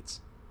Bill Gates.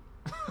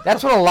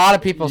 that's what a lot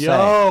of people say.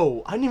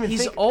 Yo, I didn't even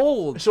He's think.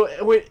 old. So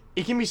wait,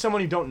 it can be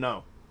someone you don't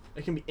know.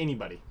 It can be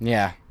anybody.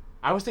 Yeah.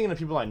 I was thinking of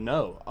people I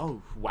know.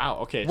 Oh wow.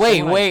 Okay. Wait,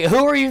 someone wait.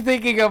 Who are you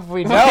thinking of?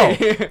 We I,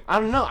 know. I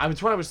don't know.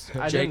 That's what I was.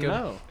 I didn't Jacob.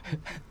 know.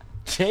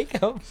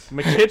 Jacob.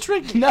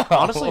 McKittrick? No.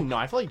 Honestly, no.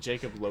 I feel like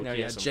Jacob Loki. No,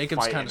 yeah, has some Jacob's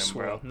fight in kind of him,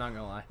 swole. bro. Not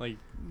gonna lie. Like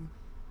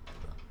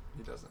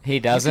He doesn't. He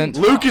doesn't.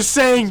 Luke is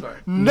saying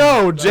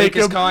no. Luke is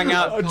Jacob. calling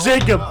out.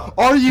 Jacob,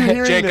 are you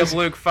hearing Jacob this?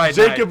 Luke fight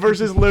Jacob night.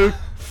 versus Luke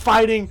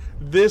fighting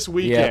this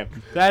weekend.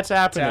 That's It's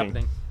happening.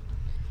 happening.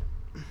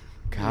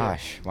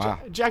 Gosh. Wow.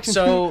 Jackson,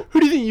 So- who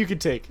do you think you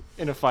could take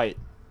in a fight?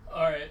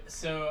 Alright,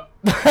 so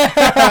I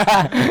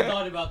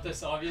thought about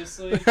this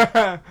obviously.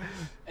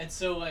 And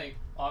so like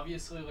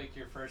obviously like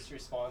your first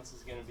response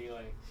is gonna be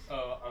like,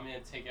 oh, I'm gonna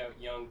take out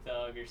Young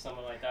Thug or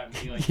something like that and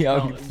be like,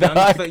 Young no,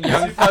 Thug.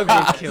 Young Thug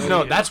would kill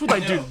No, you. that's what I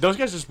do. No. Those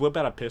guys just whip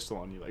out a pistol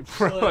on you, like,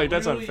 bro, so, like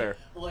that's literally, unfair.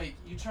 Like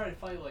you try to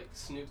fight like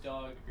Snoop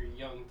Dogg or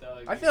Young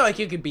Thug. I feel like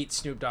you could beat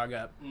Snoop Dogg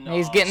up. No,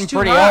 He's getting too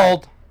pretty high.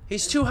 old.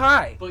 He's too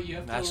high. But you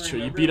have That's to true.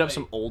 You remember, beat up like,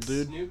 some old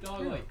dude. Snoop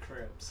Dogg like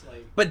Crips,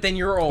 like But then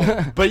you're old.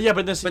 But yeah,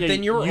 but this, But yeah,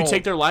 then you're you old.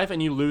 take their life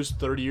and you lose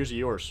 30 years of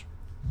yours.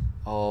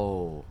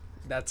 Oh.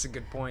 That's a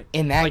good point.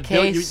 In that Like,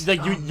 Bill, case,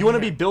 you want to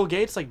be Bill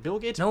Gates? Like Bill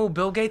Gates? No,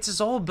 Bill Gates is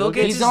old. Bill Bill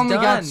Gates Gates is he's only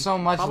done. got so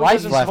much Probably life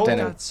doesn't left hold in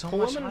that him. so pull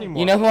much women life. anymore.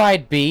 You know who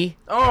I'd be?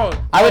 Oh,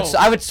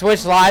 I would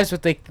switch lives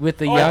with the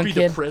Oh, young I'd be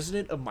kid. the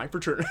president of my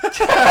fraternity.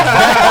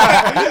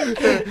 I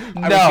would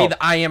No. be the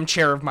I am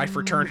chair of my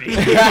fraternity.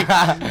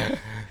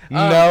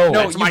 No. no,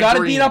 That's you my gotta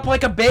dream. beat up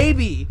like a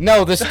baby.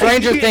 No, the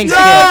Stranger Things No,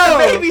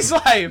 kid. the baby's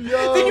life.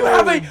 Then you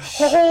have a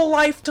whole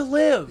life to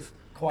live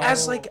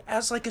as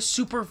like a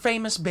super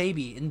famous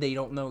baby, and they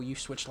don't know you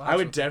switch lives. I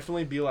would with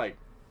definitely be like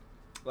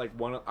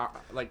one of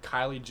like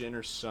Kylie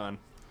Jenner's son.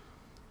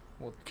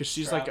 Because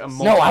she's like a Travis.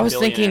 No, I was multi-billionaire.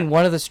 thinking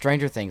one of the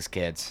Stranger Things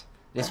kids.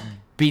 Just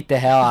beat the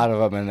hell out of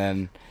him and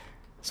then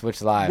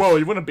switch lives. Whoa,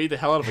 you want to beat the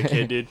hell out of a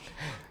kid, dude?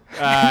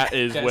 That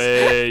is Guys,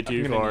 way I'm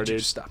too gonna far, need you dude.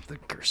 to stop the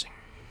cursing,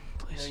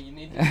 no, please. you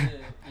need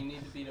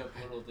to beat up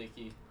Little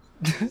Dicky.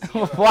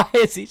 Why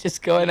is he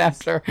just going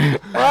after?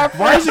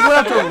 Why is he going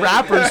after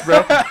rappers,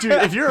 bro? Dude,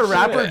 if you're a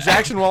rapper,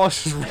 Jackson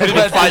Wallace is ready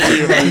to fight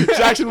you.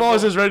 Jackson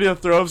Wallace is ready to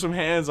throw some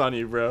hands on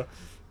you, bro.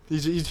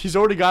 He's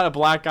already got a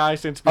black eye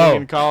since being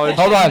in college.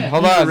 Hold on.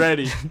 He's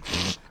ready.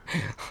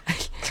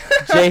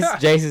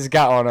 Jace has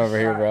got one over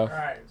here, bro.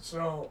 Alright,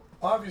 so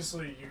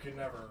obviously you can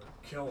never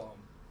kill him,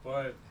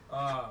 but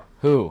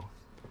Who?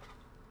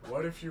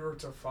 what if you were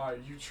to fight?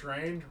 You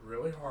trained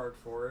really hard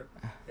for it,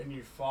 and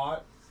you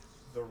fought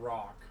The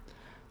Rock.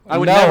 I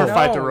would No. never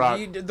fight The Rock.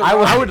 The I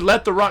Rock- would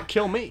let The Rock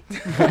kill me.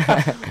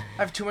 I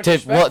have too much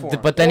respect for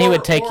him. But then he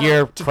would take Or-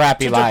 your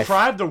crappy To life.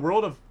 deprive the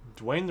world of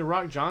Dwayne The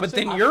Rock Johnson? But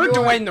then I you're feel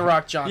Dwayne like- The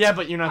Rock Johnson. Yeah,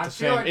 but you're not I the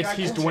feel same. like I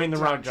He's can Dwayne The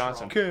take Rock down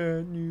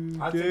Johnson.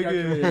 I think I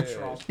could beat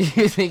Trump.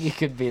 You think you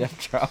could beat up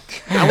Trump?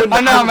 I wouldn't,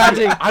 I'm not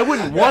imagining. I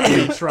wouldn't want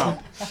to be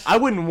Trump. I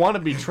wouldn't want to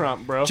be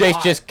Trump, bro.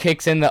 Jace just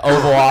kicks in the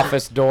Oval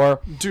Office door.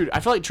 Dude, I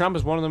feel like Trump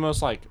is one of the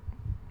most like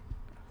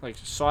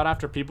sought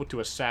after people to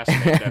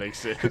assassinate that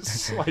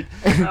exists. Like,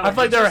 I feel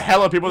like there are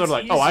hella people that are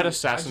like, It's oh, I'd easy. I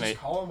assassinate.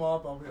 just call him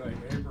up. I'll be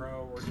like, hey,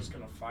 bro, we're just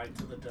gonna fight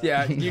to the death.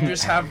 Yeah, you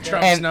just have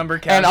Trump's And, number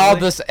and all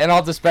the special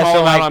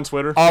Call him out like, on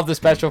Twitter. all the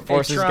special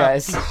forces Trump.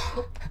 guys.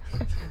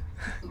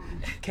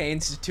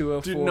 Kane's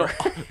 204. Dude, no,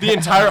 the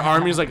entire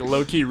army is like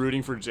low key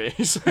rooting for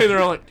Jace. They're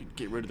all like,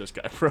 get rid of this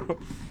guy, bro.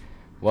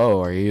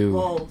 Whoa, are you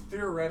Well,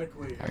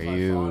 theoretically, if Are I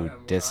you fought him,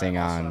 dissing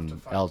I also on have to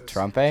fight El this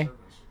Trumpe? Secret Service.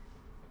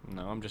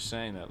 No, I'm just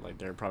saying that like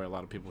there are probably a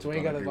lot of people. So who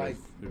you don't gotta, agree like,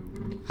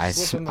 with who- I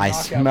Slip in the I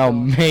knockout smell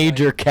zone,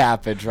 major like-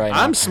 cappage right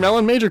now. I'm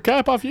smelling major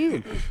cap off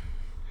you.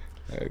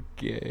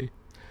 Okay.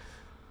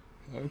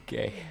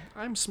 Okay.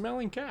 I'm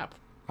smelling cap.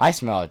 I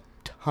smell a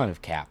ton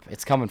of cap.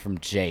 It's coming from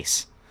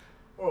Jace.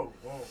 Whoa,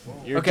 whoa,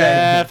 whoa. You're Okay.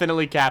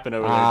 definitely capping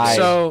over there. I- Jace.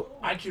 So,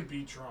 I could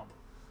beat Trump.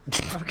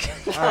 All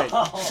right.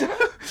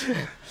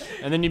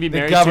 And then you'd be The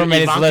married government to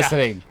is Ivanka.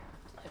 listening.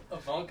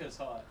 Ivanka's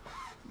hot.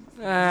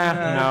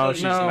 No,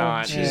 she's no,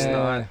 not. she's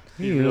not.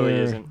 She really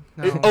isn't.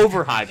 No.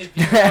 Overhyped.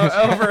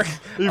 over.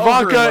 Ivanka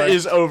overlooked.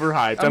 is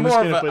overhyped. I'm just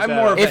more gonna of put a, I'm that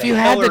more out of If a you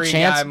had the Hillary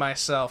chance- guy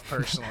myself,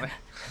 personally.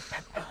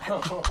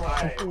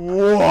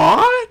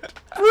 What?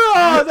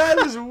 Bro, that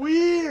is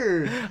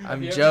weird.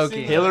 I'm you ever joking.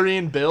 seen Hillary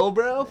and Bill,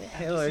 bro?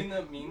 Have you seen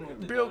that meme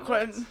with the Bill donuts?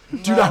 Clinton.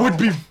 Dude, I would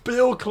be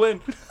Bill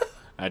Clinton.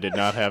 I did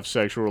not have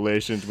sexual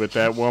relations with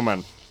that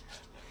woman.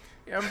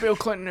 Yeah, I'm Bill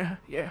Clinton.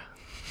 Yeah.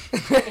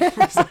 Is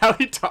that how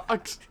he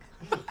talks?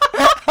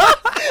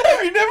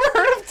 Have you never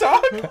heard him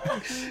talk?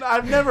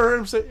 I've never heard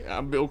him say,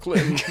 I'm Bill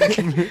Clinton.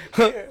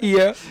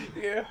 Yeah.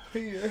 Yeah.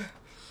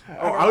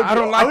 Oh, I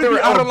don't like I would the- be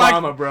I don't like-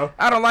 Obama, bro.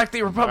 I don't like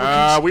the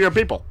Republicans. We are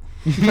people.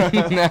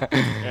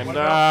 And, What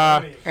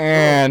about Bernie?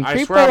 And I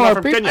people swear I'm not are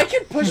from people. Kenya. I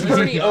could push There's a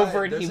Bernie guy-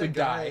 over and he there's a would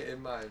guy die.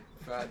 in my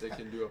frat that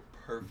can do a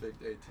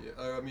perfect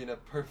ATM. I mean, a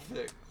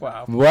perfect,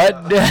 Wow.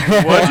 What? What'd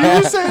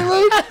you just say,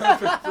 Luke?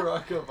 perfect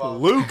Barack Obama.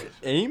 Luke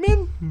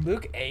Amon?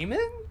 Luke Amon?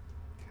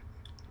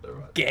 Never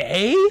mind.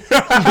 Gay?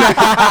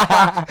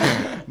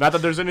 Not that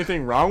there's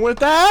anything wrong with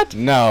that.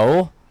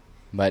 No,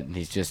 but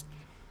he just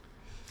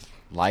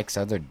likes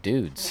other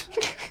dudes.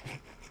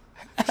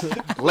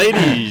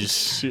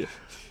 Ladies,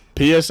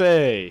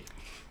 PSA.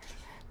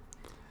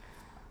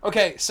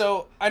 Okay,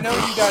 so I know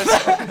you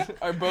guys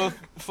are both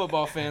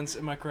football fans.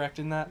 Am I correct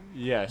in that?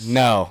 Yes.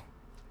 No.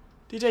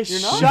 DJ,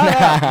 You're not? shut up.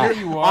 Yeah, You're-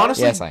 you are.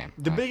 Honestly, Yes, I am.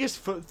 The I am. biggest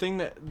thing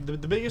that the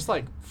biggest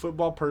like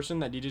football person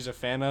that DJ's a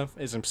fan of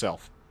is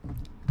himself.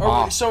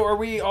 Are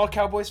we all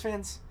Cowboys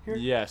fans here?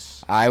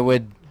 Yes. I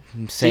would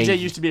say DJ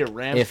used to be a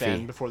Rams iffy,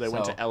 fan before they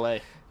went so- to LA.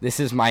 this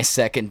is my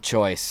second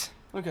choice.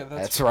 Okay,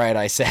 That's right,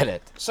 I said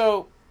it.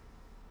 So,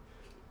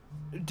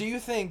 do you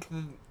think?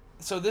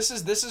 So this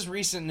is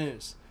recent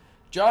news.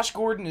 Josh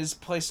Gordon is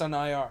placed on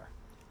IR,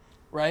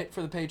 right,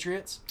 for the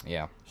Patriots.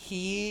 Yeah.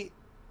 He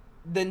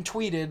then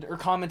tweeted or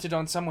commented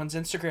on someone's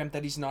Instagram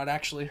that he's not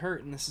actually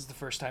hurt, and this is the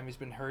first time he's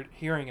been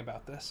hearing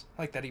about this,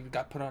 like that he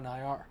got put on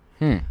IR.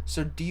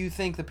 So, do you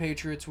think the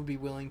Patriots would be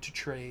willing to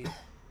trade?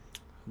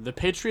 The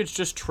Patriots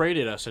just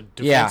traded us a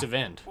defensive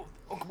end.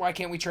 Why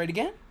can't we trade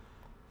again?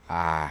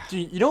 Ah.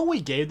 Dude, you know what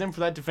we gave them for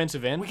that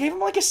defensive end? We gave him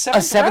like a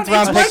seventh, seventh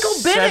round. round It's pick.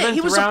 Michael Bennett. He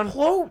Seventh was round- a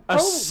pro a Bowler.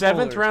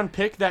 seventh round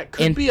pick that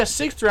could In- be a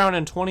sixth round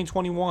in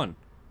 2021.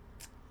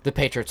 The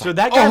Patriots. So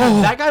that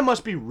guy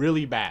must be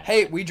really bad.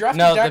 Hey, we drafted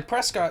No, Dak the-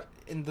 Prescott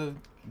in the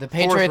the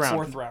Patriots. round.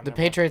 fourth round. The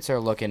Patriots are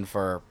looking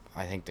for,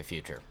 I think, the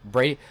future.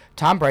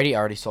 Tom Brady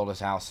already sold his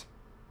house.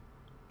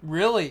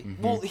 Really?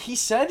 Mm-hmm. Well, he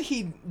said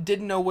he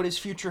didn't know what his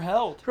future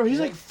held. Bro, he's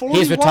like 41.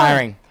 He's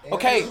retiring. And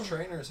Okay. his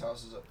trainer's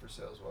house is up for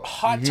sale as well.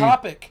 Hot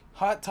topic.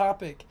 Hot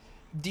topic.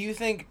 Do you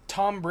think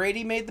Tom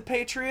Brady made the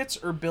Patriots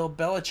or Bill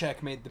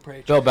Belichick made the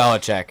Patriots? Bill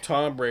Belichick.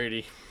 Tom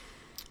Brady.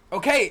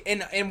 Okay,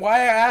 and why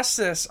I asked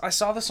this, I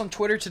saw this on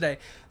Twitter today.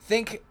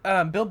 Think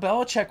Bill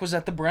Belichick was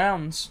at the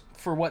Browns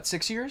for what,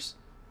 6 years?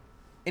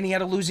 And he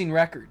had a losing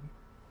record.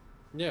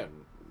 Yeah.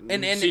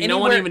 And See, no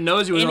one anywhere- even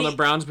knows he was on any- the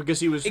Browns because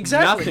he was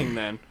Exactly. nothing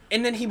then.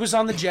 And then he was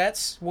on the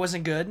Jets,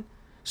 wasn't good.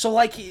 So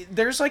like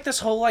there's like this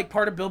whole like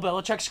part of Bill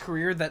Belichick's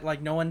career that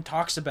like no one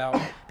talks about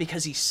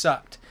because he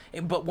sucked.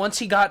 But once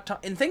he got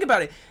and think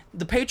about it,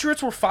 the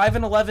Patriots were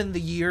 5-11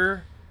 the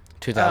year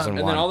 2001.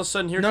 And then all of a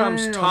sudden, here No,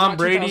 comes no, Tom not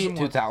Brady.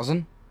 2001.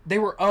 2000. they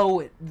were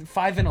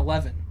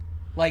 5-11,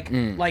 like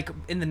in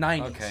the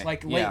 90s, Okay.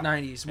 like Yeah. late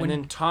 90s. And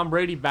then Tom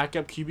Brady,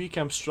 backup QB,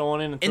 comes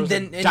strolling in and throws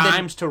then- and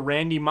dimes to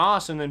Randy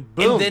Moss, and then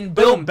boom, and then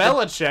Bill boom,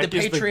 Belichick the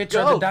is Patriots the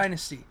are the GOAT.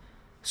 dynasty.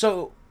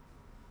 So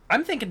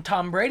I'm thinking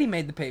Tom Brady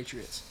made the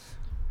Patriots.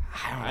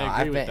 I don't know. I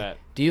agree with bet- that.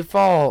 Do you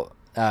follow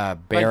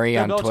Barry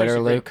Like, on Bill Belichick's Twitter,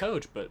 a great Luke?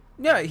 coach, but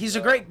Yeah, he's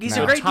a great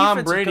No. a great Tom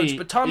defensive Brady coach,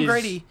 but Tom is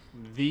Brady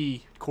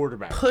the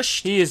quarterback.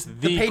 pushed He is the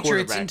the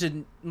Patriots quarterback.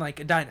 into like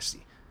a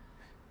dynasty.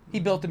 He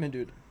built them into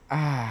it.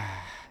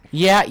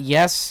 Yeah.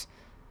 Yes.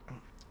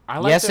 I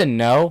like Yes that- and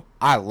no.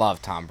 I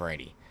love Tom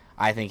Brady.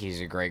 I think he's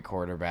a great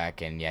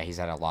quarterback, and yeah, he's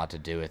had a lot to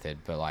do with it.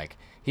 But like,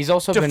 he's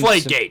also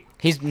Deflategate.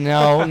 He's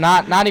no,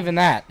 not even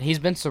that. He's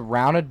been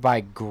surrounded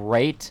by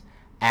great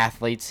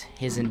athletes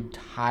his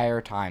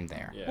entire time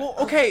there. Yeah. Well,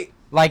 okay,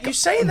 Like, you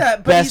say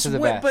that, but best he's of the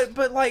win- best.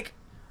 but like,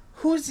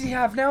 who does he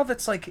have now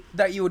that's like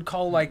that you would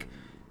call like?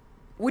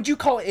 Would you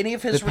call any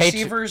of his The Patri-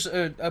 receivers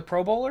a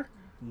Pro Bowler?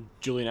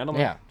 Julian Edelman.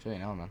 Yeah,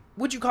 Julian Edelman.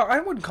 Would you call? I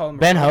wouldn't call him a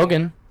Ben Pro Bowler.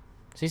 Hogan.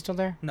 Is he still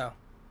there? No,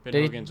 Ben Did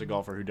he- Hogan's a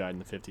golfer who died in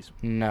the 50s.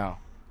 No.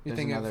 you There's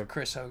think another- of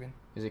Chris Hogan?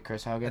 Is it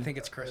Chris Hogan? I think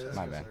it's Chris.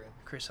 My bad.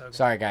 Chris Hogan.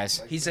 Sorry,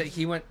 guys.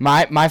 He went.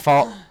 My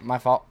fault. My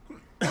fault.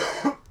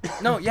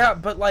 No, yeah,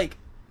 but like,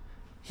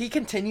 he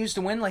continues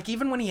to win. Like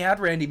even when he had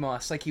Randy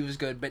Moss, like he was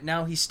good, but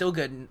now he's still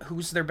good. And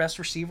who's their best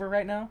receiver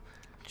right now?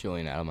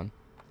 Julian Edelman.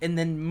 And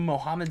then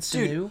Mohamed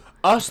Sanu. Dude,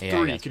 us Yeah, I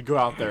three guess. could go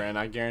out there, and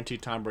I guarantee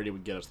Tom Brady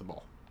would get us the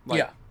ball. Like,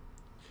 yeah,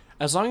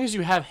 As long as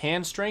you have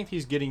hand strength,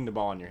 he's getting the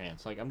ball in your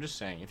hands. Like, I'm just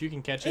saying, if you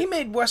can catch he it,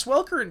 made Wes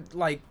Welker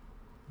like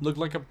look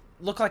like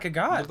a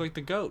god.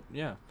 the GOAT.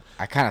 Yeah.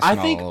 I kind of I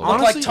smell think a Look little.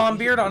 honestly- like Tom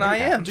Beard on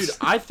IMs. Dude,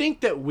 I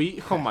think that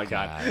we. Oh my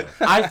God.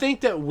 I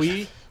think that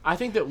we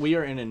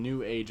are in a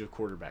new age of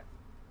quarterback.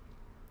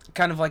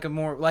 Kind of like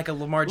a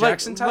Lamar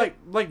Jackson type.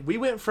 Like we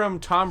went from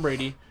Tom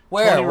Brady,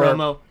 Where? Tony Where?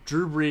 Romo,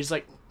 Drew Brees,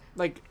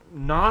 like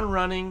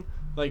non-running,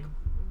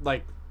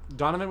 like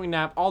Donovan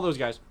McNabb, all those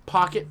guys,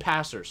 pocket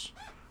passers.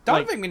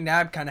 Donovan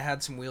McNabb kind of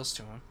had some wheels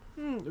to him.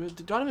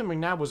 Donovan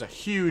McNabb was a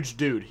huge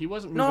dude. He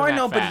wasn't. No, moving I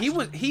know, that but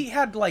fast. he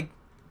had like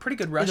pretty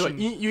good Anyway, rushing.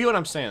 you get what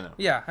I'm saying though.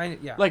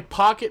 Yeah. Like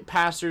pocket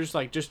passers,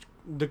 like just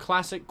the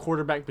classic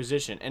quarterback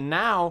position. And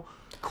now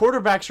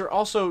quarterbacks are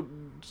also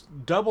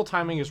double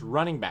timing as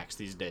running backs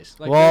these days.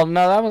 Like, Well,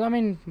 no, that was. I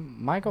mean,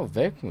 Michael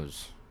Vick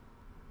was.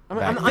 I'm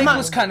back Vic not.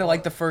 was kind of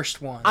like the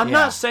first one. I'm Yeah.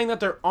 not saying that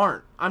there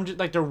aren't. I'm just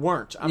like there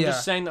weren't. I'm Yeah.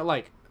 just saying that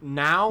like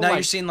now. Now like,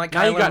 you're seeing, like,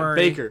 now you Kyler got Murray.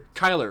 Baker,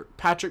 Kyler,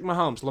 Patrick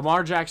Mahomes,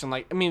 Lamar Jackson.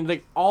 Like I mean,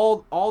 like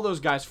all those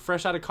guys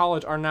fresh out of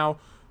college are now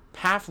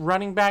half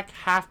running back,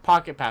 half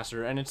pocket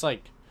passer, and it's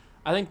like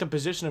I think the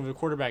position of a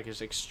quarterback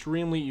is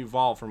extremely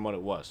evolved from what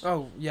it was.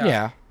 Oh yeah.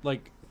 Yeah.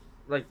 Like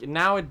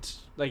now it's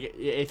like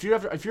if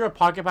you're a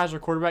pocket passer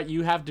quarterback,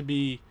 you have to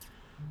be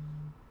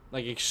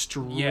like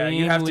extremely Yeah,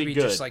 you have to be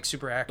good. just like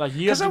super accurate. Like,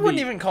 you have Because I to wouldn't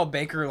be- even call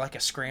Baker like a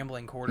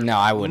scrambling quarterback. No,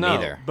 I wouldn't no,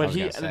 either. I but was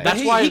he gonna say. that's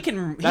He- why he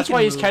can that's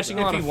why he's move, catching a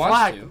though. lot If of he wants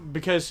flack to.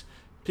 because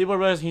people are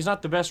realizing he's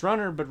not the best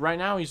runner, but right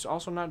now he's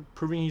also not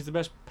proving he's the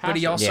best passer. But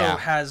he also Yeah.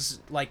 has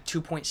like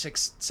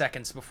 2.6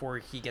 seconds before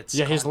he gets.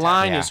 yeah, his contact.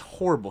 line Yeah. is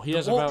horrible. He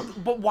has Well,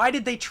 about but why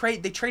did they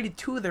trade? They traded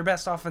two of their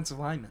best offensive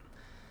linemen.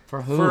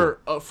 For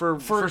who? for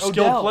skilled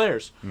Odell.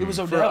 players. It was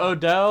For Odell.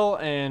 Odell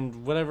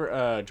and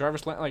whatever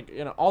Jarvis, like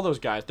all those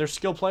guys, they're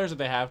skilled players that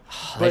they have.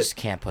 They but just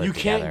can't put it you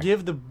can't together.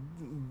 give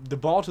the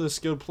ball to the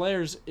skilled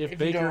players if you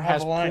Baker don't have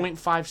has a line.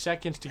 0.5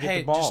 seconds to get Hey,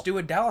 the ball. just do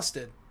what Dallas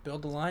did.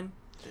 Build the line,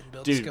 then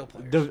build the skill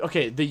Dude,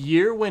 players. the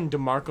year when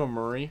DeMarco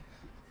Murray,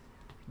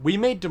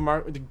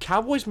 the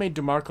Cowboys made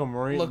DeMarco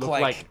Murray Look look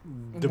like like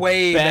the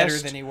way better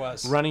best than he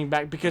was. running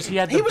back because he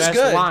had He the was best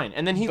good, line,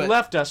 and then he but-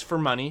 left us for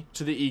money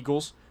to the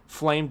Eagles,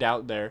 flamed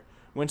out there,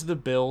 went to the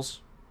Bills,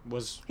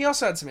 was. He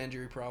also had some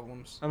injury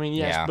problems. I mean,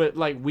 yes, Yeah. but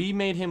like we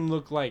made him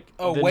look like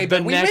Oh, the, way the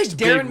better. We made next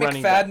Darren big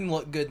running back. McFadden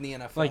look good in the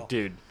NFL. Like,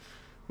 dude,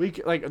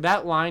 like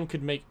that line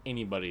could make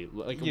anybody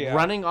like Yeah.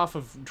 running off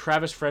of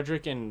Travis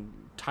Frederick and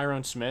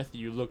Tyrone Smith.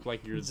 You look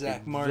like you're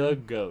Zach the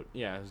Martin. goat.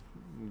 Yeah,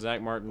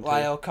 Zach Martin. Too.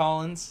 Lyle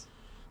Collins.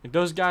 Like,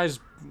 those guys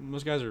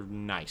are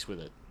nice with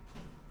it.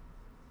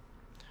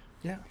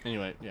 Yeah.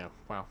 Anyway, yeah.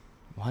 Wow.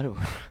 What?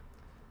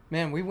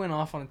 Man, we went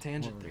off on a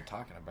tangent What are we there.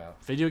 talking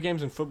about? Video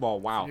games and football.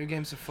 Wow. Video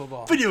games of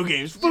football. Video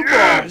games, football,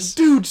 Yes!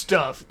 dude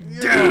stuff.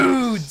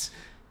 Dudes!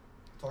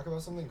 Talk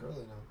about something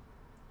girly now.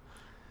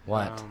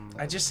 What?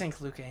 I just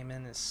think Luke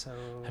Amon is so.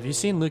 Have you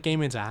seen Luke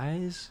Amon's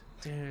eyes?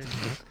 Dude.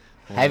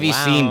 Have you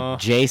seen Wow.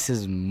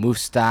 Jace's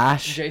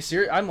mustache?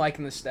 Jay, I'm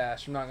liking the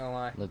stash. I'm not gonna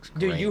lie. Looks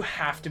Dude, great. you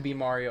have to be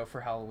Mario for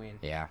Halloween.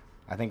 Yeah,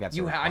 I think that's.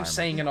 I'm a requirement.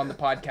 saying it on the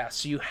podcast,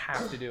 so you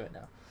have to do it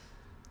now.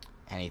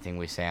 Anything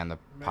we say on the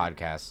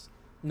podcast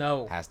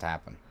No, has to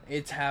happen.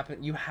 it's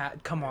happened. You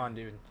had. Come on,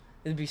 dude.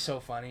 It'd be so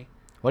funny.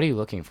 What are you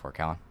looking for,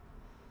 Callan?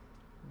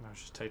 I was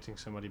just texting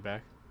somebody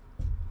back.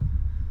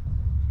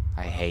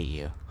 I hate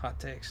you. Hot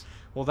takes.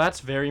 Well, that's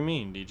very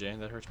mean, DJ.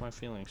 That hurts my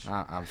feelings.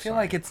 I'm I feel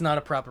like it's not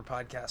a proper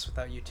podcast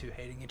without you two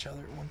hating each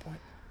other at one point.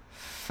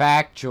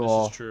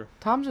 Factual. This is true.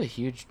 Tom's a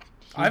huge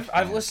I've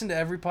fan. listened to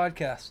every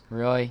podcast.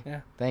 Really?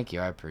 Yeah. Thank you.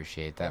 I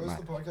appreciate that What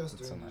was much. the podcast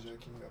That's so doing, much.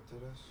 DJ? Can you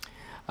update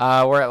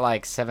us? We're at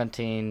like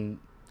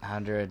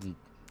 1,700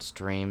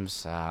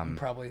 streams.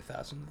 Probably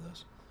 1,000 of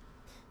those.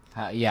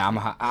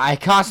 Yeah, I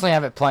constantly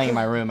have it playing in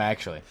my room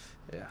actually.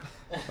 Yeah.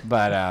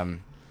 But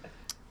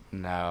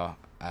no,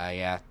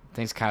 yeah,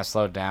 things kind of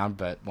slowed down.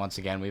 But once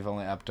again, we've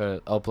only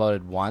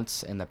uploaded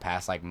once in the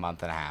past like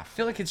month and a I half.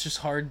 feel like it's just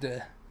hard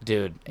to.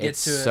 Dude, Get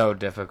it's to it. so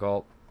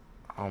difficult.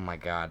 Oh my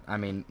god. I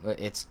mean,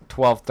 it's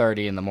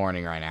 12:30 in the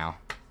morning right now.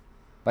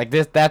 Like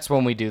that's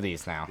when we do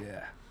these now.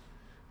 Yeah.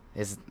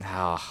 Is That's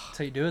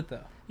how you do it,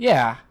 though.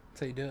 yeah.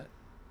 That's how you do it.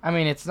 I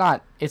mean, it's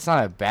not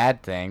a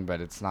bad thing,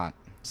 but it's not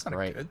It's not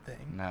great. a good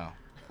thing. No.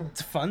 It's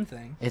a fun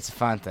thing. It's a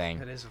fun thing.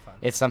 It is a fun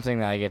thing. It's something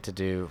that I get to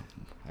do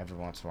every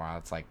once in a while.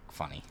 It's like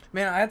funny.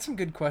 Man, I had some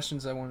good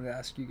questions I wanted to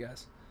ask you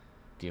guys.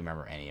 Do you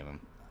remember any of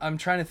them? I'm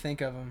trying to think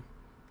of them.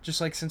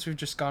 Just like since we've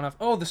just gone off.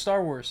 Oh, the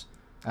Star Wars.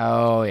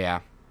 Oh yeah.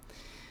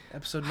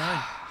 Episode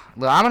 9.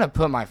 Well, I'm gonna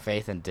put my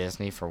faith in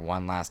Disney for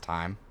one last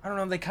time. I don't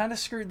know. They kind of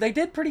screwed. They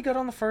did pretty good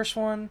on the first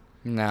one.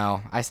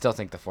 No, I still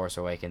think The Force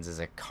Awakens is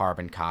a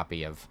carbon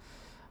copy of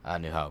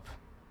New Hope,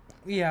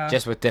 Yeah.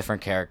 just with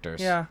different characters.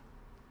 Yeah.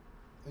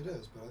 It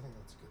is, but I think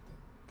that's a good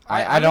thing.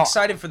 I I'm don't.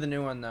 excited for the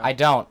new one, though. I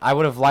don't. I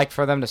would have liked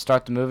for them to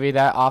start the movie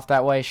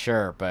that way,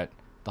 sure, but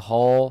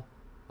the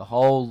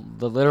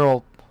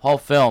literal whole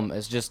film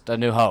is just A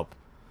New Hope,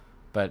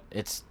 but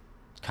it's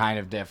kind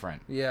of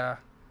different Yeah.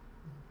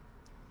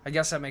 I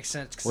guess that makes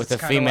sense. 'Cause with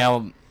it's a kinda female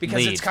like, because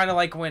lead. it's kind of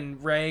like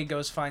when Rey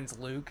finds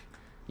Luke.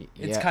 It's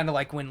Yeah. kind of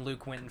like when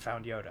Luke went and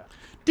found Yoda.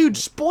 Dude,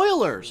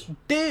 spoilers.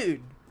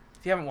 Dude,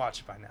 if you haven't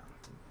watched it by now,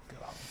 go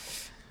on.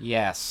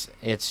 Yes,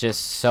 it's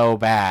just so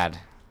bad,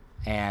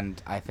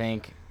 and I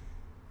think,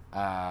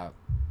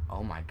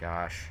 oh my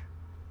gosh,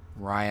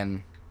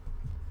 Ryan,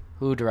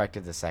 who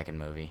directed the second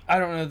movie? I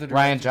don't know the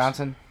Ryan directors.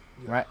 Johnson,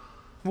 right?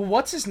 Well,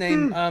 what's his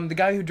name? The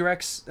guy who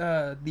directs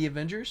the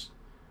Avengers?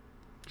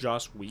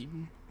 Joss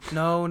Whedon.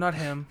 No, not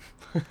him.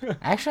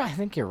 Actually, I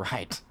think you're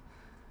right.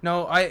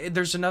 No,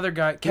 there's another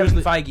guy, Who's Kevin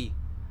the- Feige.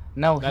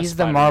 No, That's he's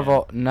the Spider-Man.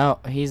 Marvel. No,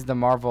 he's the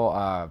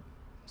Marvel.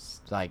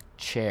 Like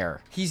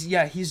chair. He's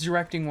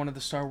directing one of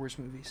the Star Wars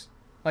movies,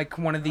 like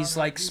one of these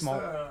like He's small.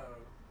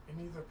 Isn't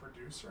he the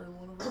producer in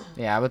one of them?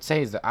 Yeah, I would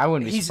say I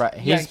wouldn't be He's-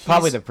 surprised. yeah, He's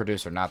probably he's- the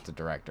producer, not the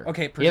director.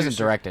 Okay, He hasn't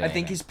producer. directed I think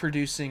anything. he's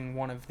producing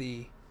one of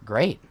the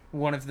Great.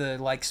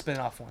 like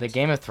spin-off ones. The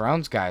Game of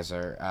Thrones guys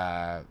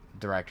are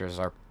directors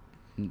are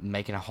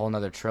making a whole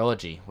nother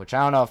trilogy, which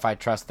I don't know if I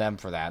trust them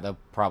for that. They'll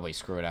probably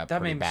screw it up that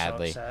pretty made me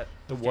badly. so upset.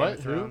 The Game what?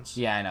 of Who? Thrones.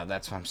 Yeah, I know.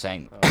 That's what I'm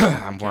saying. I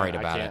I'm worried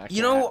can't- about I it. can't-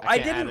 You know, I I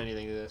can't add didn't-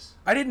 anything to this.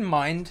 I didn't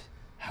mind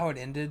how it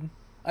ended.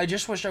 I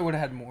just wish I would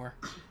have had more.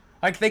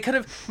 Like they could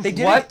have. They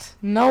did What?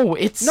 No,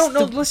 it's No,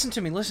 no. the- Listen to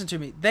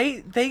me.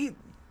 They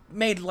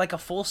made like a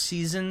full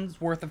season's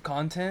worth of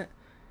content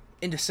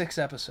into 6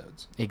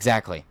 episodes.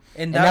 Exactly.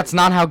 And And that's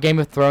not how Game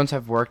of Thrones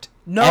have worked.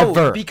 No,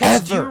 ever,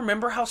 because do you ever.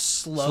 remember how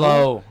slow,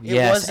 Slow, it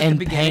yes, was at and the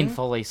beginning?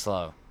 painfully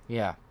slow.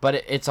 Yeah, but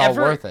it's all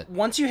worth it.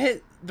 Once you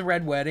hit the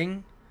Red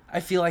Wedding, I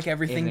feel like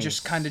everything just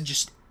Everything's- kind of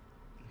just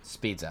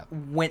Speeds up.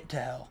 went to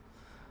hell.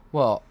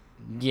 Well,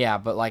 yeah,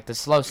 but like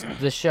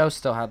the show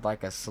still had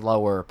like a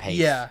slower pace.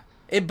 Yeah,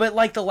 but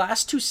like the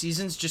last 2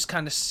 seasons just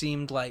kind of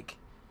seemed like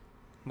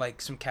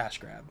some cash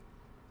grab.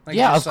 Like,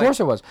 Yeah, of just, like- course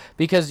it was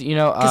because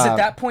Because at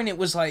that point it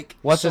was like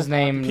what's so his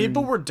name?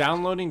 People were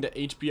downloading the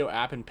HBO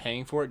app and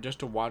paying for it just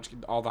to watch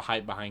all the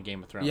hype behind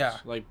Game of Thrones. Yeah.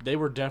 Like they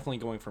were definitely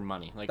going for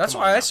money. Like That's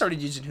come why on I now.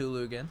 started using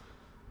Hulu again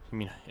I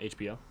mean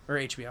HBO. or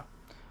HBO.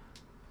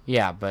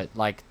 Yeah, but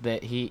like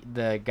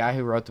the guy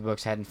who wrote the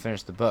books hadn't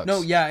finished the books.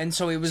 No, yeah, and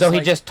so it was. So like,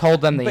 he just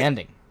told them the but-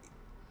 ending.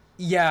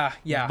 Yeah.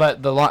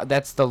 But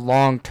that's the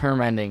long term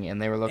ending,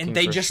 and they were looking. And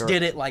they for just short-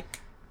 did it like.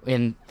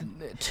 in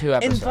 2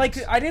 episodes. And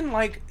like I didn't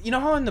like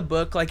how in the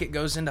book like it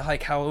goes into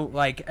like how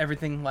like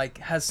everything like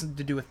has to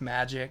do with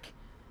magic,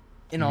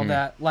 and all Mhm.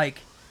 that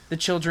like the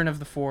Children of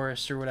the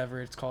Forest or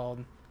whatever it's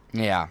called.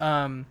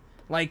 Yeah,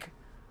 Like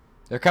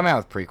they're coming out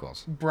with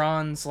prequels.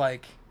 Bron's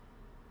like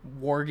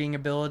warging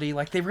ability,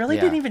 like they really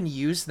Yeah. didn't even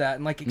use that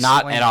and like Not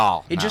explain at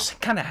all, It no. just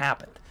kind of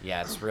happened.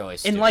 Yeah, it's really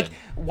stupid. And like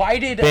why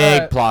did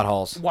big plot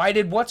holes. why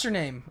did what's her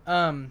name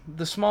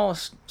the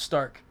smallest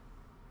Stark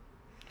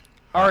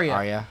Arya,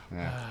 Arya,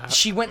 yeah.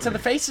 she went to the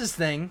Faces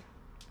thing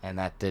And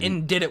that didn't,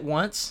 and did it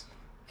once,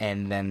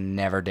 and then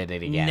never did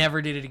it again.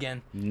 never did it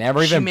again.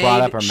 Never even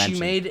brought up or mentioned. She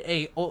made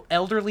a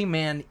elderly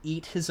man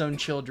eat his own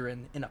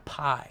children in a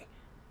pie,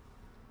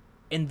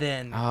 and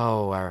then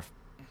that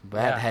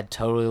Yeah. had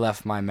totally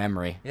left my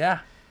memory yeah,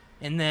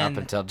 and then up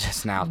until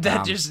just now. that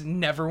Tom. just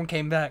never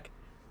came back.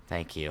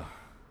 Thank you.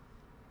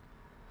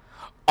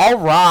 All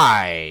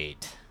right.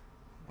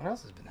 What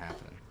else has been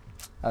happening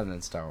other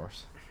than Star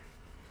Wars?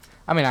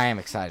 I mean, I am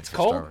excited for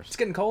Cold. Star Wars. It's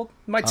getting cold.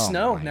 It might Oh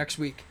snow my. next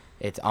week.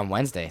 It's on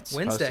Wednesday. It's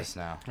Wednesday. supposed to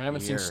snow. I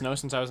haven't seen You're- snow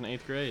since I was in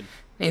 8th grade.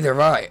 Neither have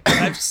I.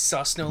 I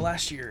saw snow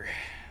last year.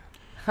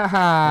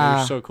 Haha.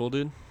 You're so cool,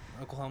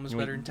 Oklahoma's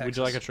Would- better than Texas. would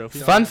you like a trophy?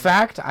 So- Fun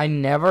fact, I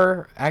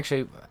never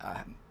actually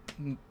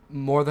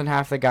more than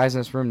half the guys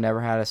in this room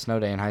never had a snow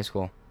day in high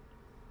school.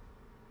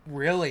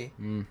 Really?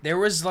 Mm. There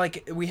was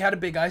like we had a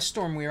big ice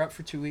storm. We were up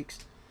for 2 weeks.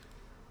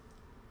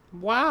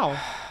 Wow.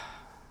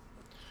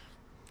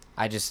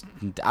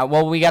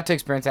 Well, we got to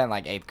experience that in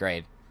like 8th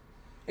grade.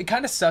 It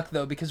kind of sucked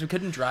though because we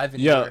couldn't drive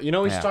anywhere. Yo, you know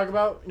what we Yeah. should talk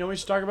about? You know what we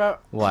should talk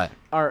about? What?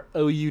 Our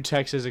OU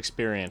Texas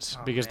experience.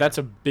 Oh, because man. that's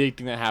a big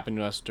thing that happened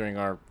to us during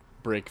our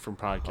break from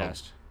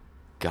podcast.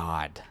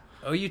 God.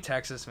 OU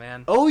Texas,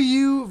 man.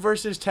 OU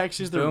versus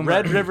Texas, the Boomer.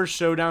 Red River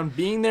Showdown.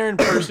 Being there in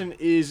person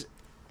is,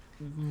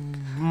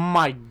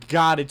 my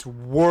God, it's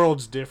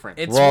worlds different.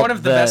 It's Well, one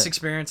of the the- best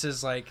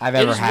experiences. Like I've It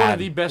ever is had. one of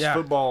the best Yeah.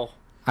 football.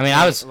 I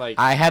mean,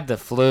 I had the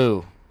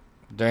flu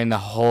during the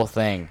whole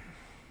thing.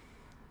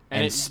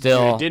 And it,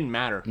 still- dude, it didn't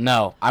matter.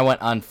 No, I went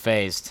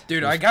unfazed.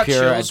 dude, It was I got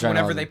pure chills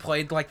whenever adrenaline. they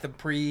played like the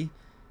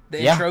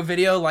Yeah. intro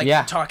video, like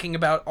Yeah. talking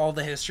about all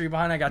the history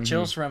behind. I got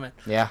chills from it.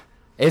 Yeah,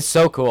 it's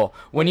so cool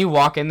when you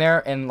walk in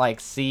there and like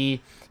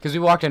see, because we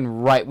walked in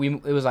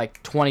it was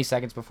like 20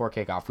 seconds before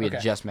kickoff. We had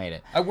Okay. just made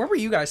it. Where were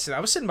you guys sitting?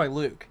 I was sitting by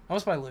Luke. I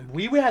was by Luke.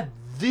 We had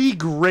the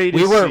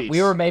greatest seats.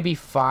 We were maybe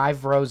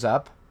 5 rows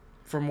up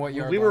From what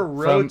yard? We were line?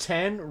 row From-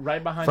 10,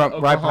 right behind from the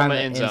right Oklahoma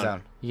behind the end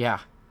zone. Yeah,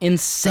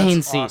 insane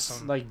That's seats.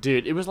 awesome. Like,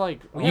 dude, it was like,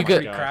 We oh had my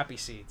pretty God. crappy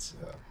seats.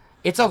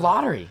 It's a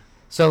lottery.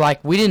 So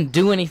like we didn't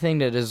do anything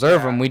to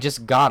deserve Yeah. them. We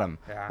just got them.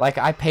 Yeah. Like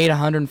I paid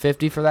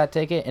 150 for that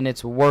ticket, and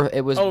it was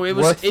It was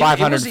worth it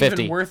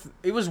 550.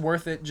 was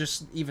worth it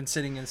just even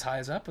sitting as high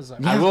as up as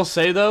like. Yeah. I will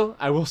say though,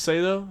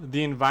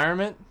 the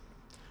environment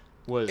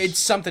was. It's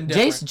something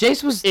different.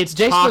 Jace was It's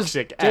Jace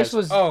toxic Was, Jace as-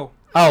 was Oh,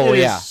 oh it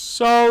yeah. is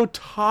so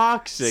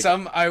toxic.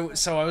 I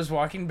was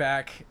walking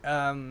back.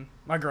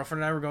 My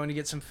girlfriend and I were going to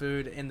get some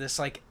food, and this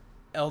like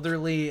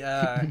elderly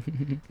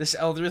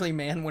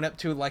man went up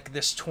to like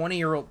this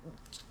 20-year-old,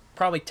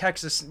 probably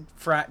Texas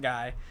frat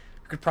guy,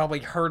 who could probably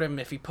hurt him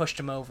if he pushed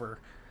him over.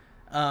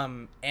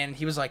 And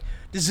he was like,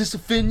 "Does this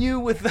offend you?"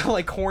 With the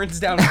like horns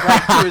down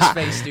right to his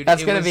face, dude.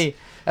 That's It gonna was-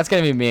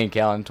 be me and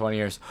Cal in 20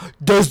 years.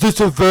 Does this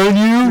offend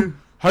you?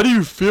 How do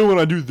you feel when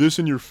I do this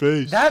in your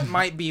face? That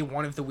might be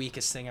one of the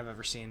weakest thing I've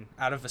ever seen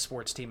out of a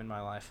sports team in my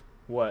life.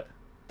 What?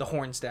 The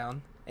horns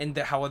down and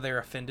how they're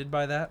offended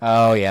by that.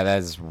 Oh yeah, that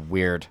is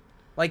weird.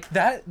 Like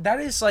that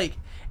is like,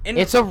 and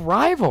It's a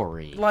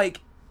rivalry.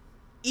 like,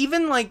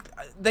 even like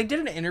they did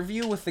an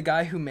interview with the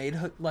guy who made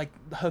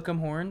Hook 'em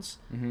horns.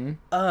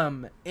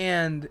 Mm-hmm.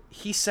 And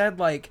he said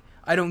like,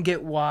 I don't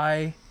get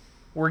why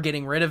we're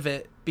getting rid of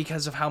it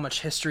because of how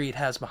much history it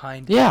has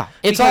behind it. Yeah,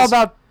 it's Because, all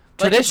about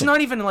Like, tradition. it's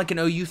not even like an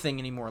OU thing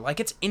anymore. Like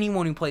it's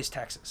anyone who plays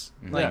Texas.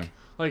 Mhm. Like Yeah.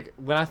 Like,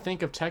 when I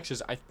think of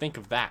Texas, I think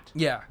of that.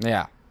 yeah.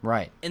 Yeah,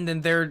 right. And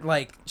then they're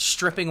like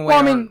stripping away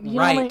Well, I our mean, you know,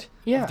 right like,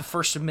 yeah. of the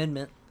First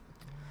Amendment.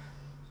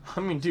 I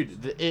mean,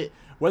 dude,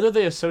 whether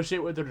they associate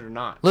with it or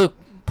not. Luke,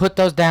 put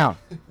those down.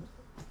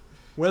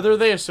 Whether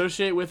they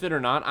associate with it or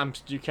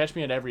not, you catch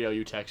me at every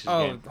OU Texas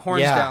Oh, game.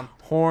 horns Yeah. down.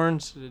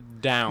 Horns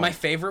down. My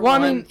favorite Well, I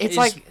one mean, it's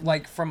is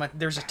like- from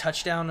there's a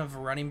touchdown of a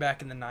running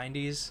back in the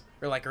 90s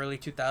or like early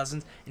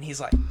 2000s, and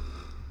he's like,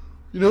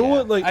 you know Yeah.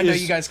 what? Like, I know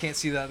you guys can't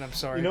see that, and I'm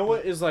sorry. You know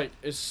what is like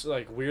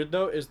weird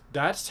though is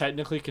that's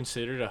technically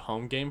considered a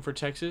home game for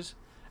Texas,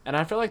 and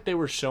I feel like they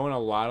were showing a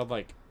lot of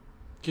like,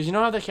 because you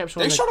know how they kept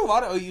showing. They showed a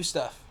lot of OU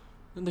stuff.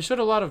 They showed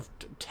a lot of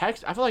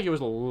Tex. I feel like it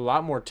was a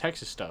lot more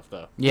Texas stuff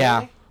though.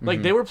 Yeah.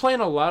 Like they were playing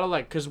a lot of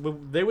like, because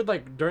they would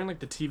like during like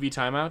the TV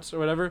timeouts or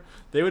whatever,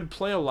 they would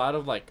play a lot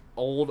of like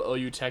old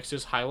OU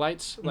Texas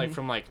highlights like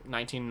from like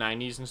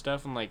 1990s and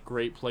stuff, and like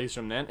great plays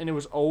from then, and it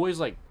was always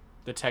like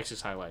the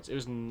Texas highlights. It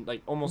was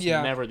like almost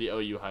Yeah. never the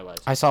OU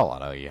highlights. I saw a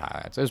lot of OU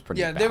highlights. It was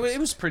pretty. Yeah, balanced. it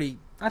was pretty.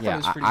 I thought Yeah, it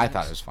was pretty. I nice.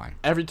 thought it was fine.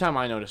 Every time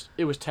I noticed,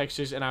 it was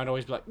Texas, and I would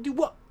always be like, dude,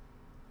 what?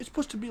 It's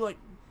supposed to be like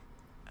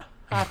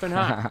half and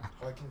half.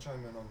 I can chime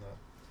in on that.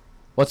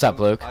 What's up,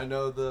 Luke? I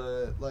know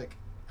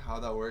how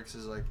that works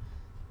is like,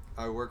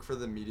 I work for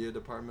the media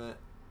department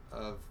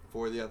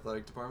for the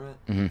athletic department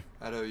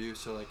at OU.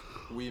 So like,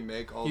 we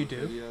make all You the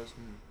do? videos.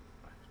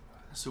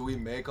 So we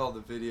make all the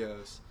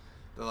videos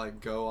that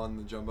like go on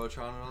the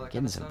jumbotron and all that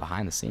Getting kind of some stuff.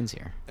 behind the scenes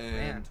here. And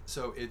Man.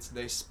 so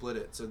they split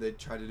it. So they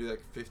try to do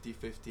like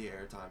 50-50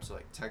 airtime. So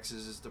like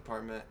Texas's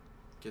department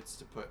gets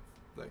to put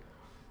like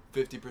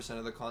 50%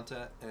 of the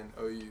content, and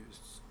OU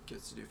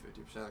gets to do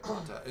 50% of the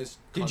content.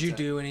 Did you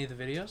do any of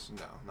the videos?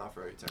 No, not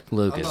for OU Texas.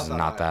 Luke I'm is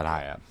not that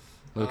high up.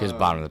 Luke is Um,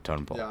 bottom of the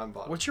totem pole. Yeah, I'm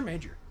bottom. What's your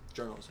major?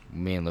 Journalism.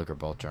 Me and Luke are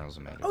both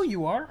journalism majors. Oh,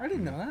 you are? I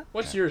didn't know that.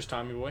 What's yours,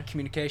 Tommy boy?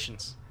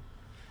 Communications.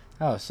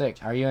 Oh, sick.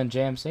 Are you in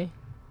JMC?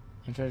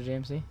 Intro to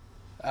JMC?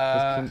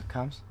 With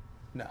comms?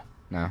 no.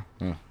 No.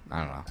 I don't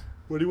know.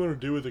 What do you want to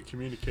do with a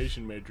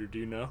communication major? Do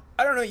you know?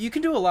 I don't know. You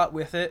can do a lot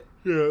with it.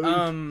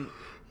 Yeah.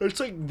 It's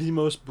like the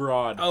most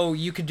broad. Oh,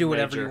 you could do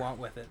whatever Major. you want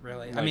with it,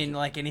 really. I Like- mean,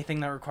 like anything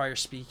that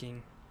requires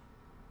speaking.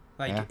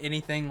 Like Yeah.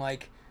 anything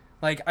like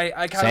I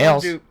kind of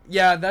Sales. do.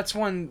 Yeah, that's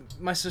one.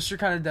 My sister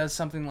kind of does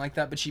something like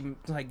that, but she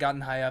like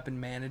gotten high up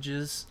and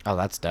manages Oh,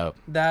 that's dope.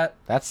 that,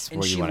 That's and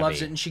where you she want to be.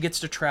 loves it, and she gets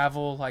to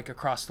travel like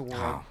across the world.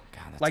 Oh,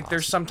 God, that's Like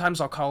there's awesome.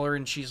 sometimes I'll call her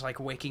and she's like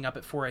waking up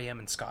at 4 a.m.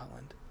 in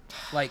Scotland,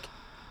 like,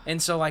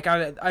 and so like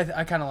I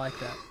kind of like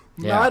that.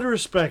 Yeah. Mad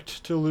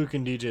respect to Luke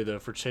and DJ though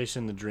for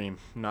chasing the dream,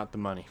 not the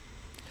money.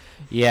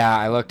 Yeah,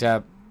 I looked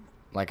up,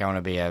 like, I want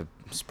to be a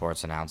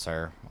sports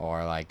announcer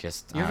or, like,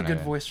 just. You I have a don't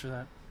good know. voice for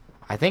that.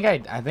 I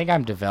think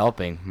I'm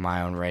developing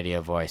my own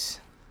radio voice.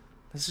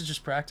 This is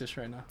just practice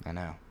right now. I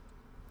know.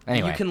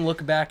 Anyway. You can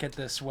look back at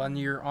this when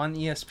you're on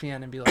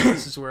ESPN and be like,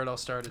 this is where it all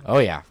started. Oh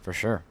yeah, for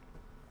sure.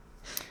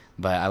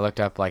 But I looked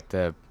up like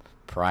the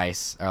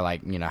price or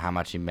like, you know, how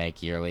much you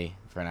make yearly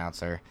for an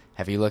announcer.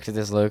 Have you looked at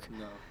this, Luke?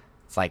 No.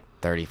 It's like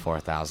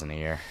 $34,000 a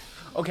year.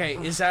 Okay,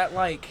 is that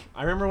like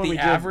I remember when the we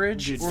did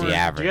average? dude, or- The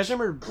average. Do you guys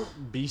remember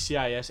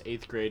BCIS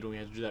 8th grade when we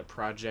had to do that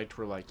project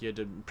where like you had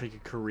to pick a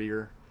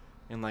career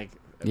and like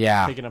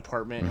Yeah. pick an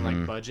apartment and Mhm.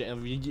 like budget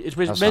and it's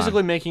That's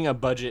basically making a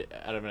budget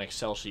out of an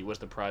Excel sheet was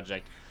the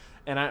project.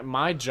 And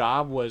my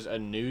job was a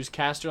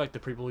newscaster, like the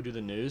people who do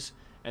the news,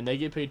 and they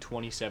get paid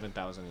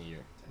 $27,000 a year.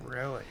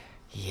 Really?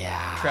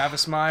 Yeah.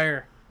 Travis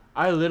Meyer,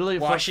 I literally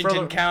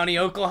Washington County,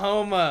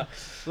 Oklahoma.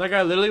 Like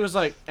I literally was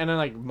like, and then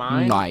like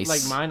mine, Nice.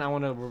 like mine, I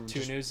want to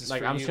Two news is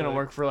like for I'm you, just gonna Luke.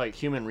 work for like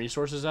human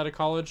resources out of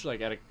college,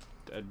 like at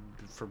a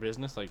for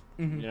business, like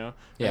Mhm. you know,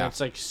 Yeah. And it's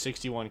like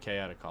 61K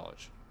out of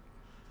college,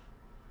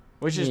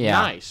 which is Yeah.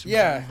 nice.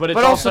 Yeah. but it's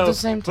But also also at the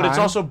same but it's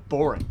time- also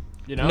boring,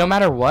 you know. No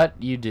matter what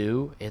you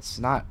do, it's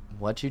not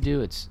what you do,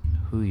 it's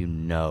who you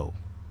know.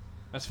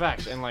 That's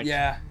facts, and like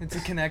Yeah, it's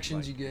the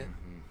connections you get.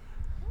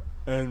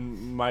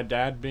 and my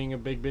dad being a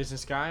big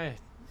business guy,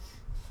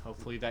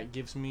 hopefully that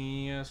gives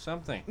me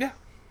something,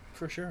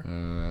 For sure.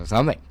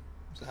 Something.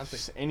 Something.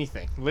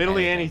 anything,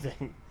 literally Anything.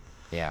 anything.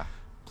 Yeah.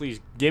 Please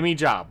give me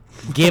job,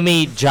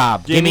 Gimme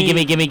job. Gimme,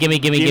 gimme, gimme, gimme,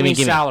 gimme, give gimme, me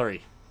gimme.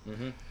 salary,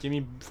 Mhm. give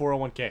me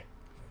 401k.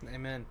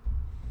 Amen.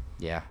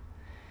 Yeah.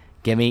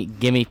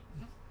 Gimme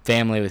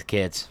family with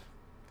kids.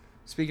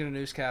 Speaking of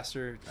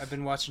newscaster, I've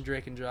been watching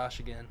Drake and Josh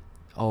again.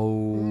 Oh,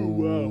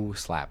 wow.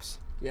 slaps.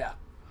 Yeah.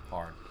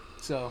 Hard.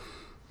 So,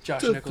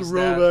 Josh Just Nichols'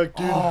 throwback,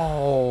 dad. dude.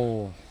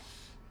 Oh.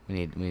 We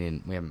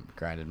haven't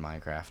grinded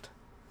Minecraft.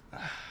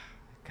 God,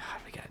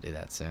 we gotta do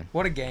that soon.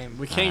 What a game.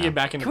 We can't get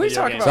back into Can we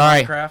video talk games. about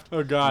Sorry. Minecraft?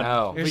 Oh God!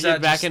 No. If we Is get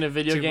that back just into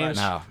video too games,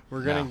 much? No.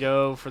 we're gonna no.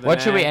 go for the.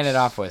 What should we next- end it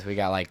off with? We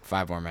got like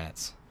 5 more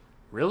minutes.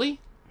 Really?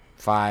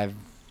 5.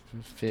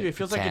 Dude, it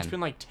feels like it's 10. been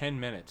like 10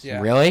 minutes. Yeah.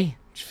 Really?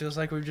 It feels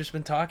like we've just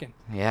been talking.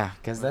 Yeah,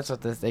 because that's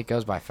what this. It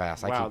goes by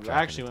fast. I Wow, keep that track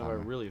of actually the went by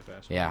time. really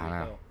fast. Yeah, Holy I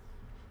know. hell.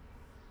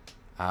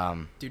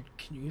 Dude,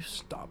 can you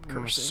stop I'm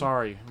cursing?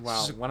 sorry. Wow.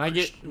 This is a when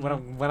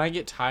I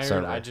get tired,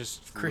 Server. I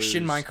just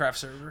Christian lose. Minecraft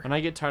server. When I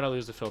get tired, I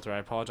lose the filter. I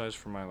apologize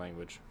for my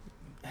language.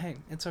 Hey,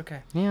 it's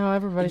okay. You know,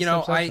 everybody. You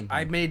know, slips up I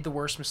sometimes. made the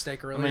worst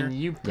mistake I earlier. mean,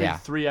 you put Yeah.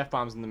 3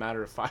 F-bombs in the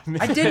matter of 5 I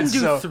minutes. didn't do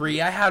so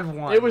 3. I had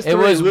 1. It was It 3.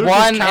 was Luke is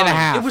 1 and a counting.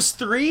 half. It was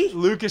 3?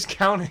 Luke is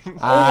counting.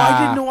 Oh, I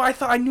didn't know.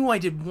 I knew I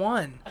did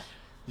 1.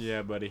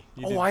 yeah, buddy.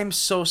 You Oh, did. I'm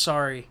so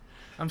sorry.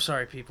 I'm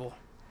sorry, people.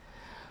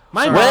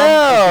 My Sorry. mom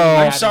Well- is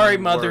I'm mad sorry, at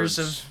mothers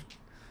words.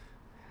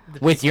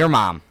 of. With your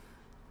mom.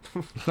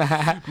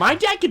 My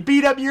dad could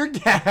beat up your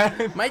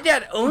dad. My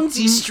dad owns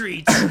these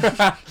streets.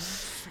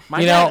 My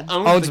You dad know,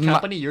 owns owns the my-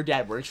 company your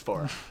dad works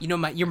for. You know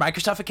your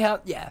Microsoft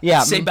account? Yeah.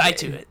 Yeah, Say m- bye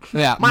to it.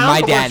 Yeah, My my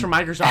uncle dad. works for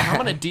Microsoft. I'm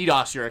gonna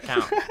DDoS your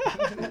account.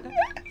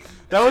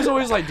 That was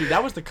always like, dude,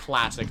 that was the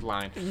classic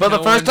line. But the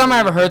No first one time I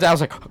ever heard that, I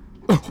was like,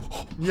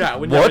 Yeah,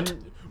 when What?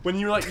 when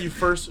you were like you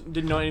first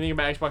didn't know anything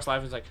about Xbox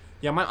Live, it's like,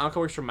 yeah, my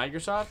uncle works for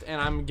Microsoft,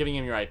 and I'm giving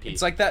him your IP.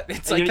 It's like that.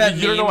 It's And like you, that.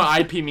 you don't know meme-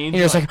 what IP means. and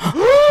you're just like,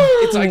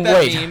 It's like that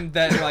wait. meme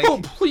that like. oh,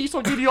 please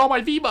don't give you all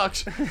my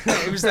V-Bucks.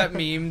 It was that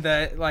meme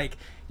that like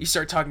you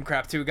start talking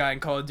crap to a guy in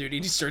Call of Duty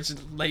and he starts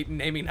late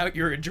naming out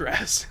your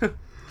address.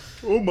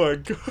 Oh my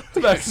god,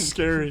 that's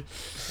scary.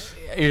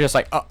 You're just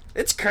like, oh.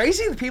 It's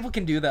crazy that people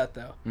can do that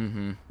though.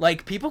 Mm-hmm.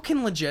 Like people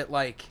can legit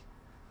like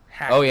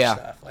hack Oh, your yeah.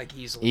 stuff like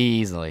easily.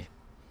 Easily.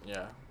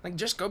 Yeah, Like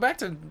just go back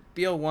to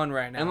BO1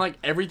 right now. and like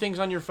everything's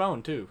on your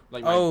phone too,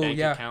 like my Oh, bank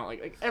yeah. account,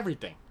 like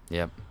everything.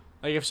 Yep.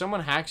 Like if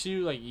someone hacks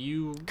you, like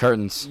you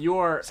Curtains.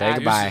 are Say at,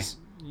 goodbye.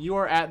 You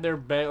are at their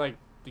bed, like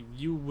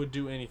you would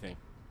do anything.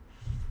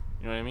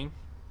 You know what I mean?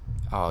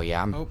 Oh,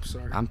 yeah, oh,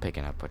 sorry. I'm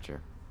picking up what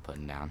you're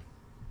putting down.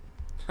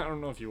 I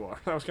don't know if you are.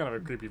 That was kind of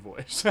a creepy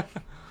voice.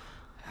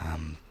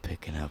 I'm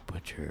picking up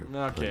what you're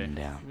Okay. putting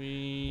down.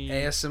 We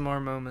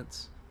ASMR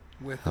moments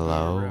with the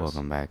Hello, Beaver Bros.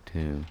 welcome back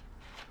to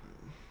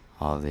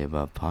All of the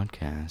Above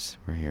podcast.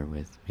 We're here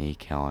with me,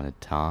 Kellen and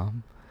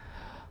Tom,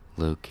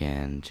 Luke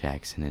and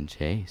Jackson and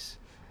Chase.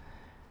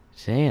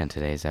 Today on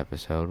today's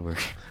episode, we're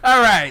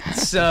All right,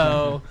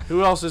 so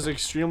Who else is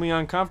extremely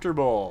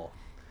uncomfortable?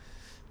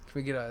 can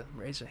we get a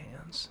raise of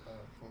hands?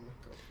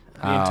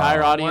 The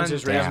entire audience one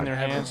is raising down. their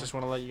hands. Just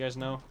want to let you guys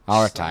know.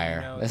 I'll Just letting you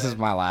retire. know This is that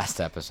my last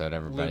episode,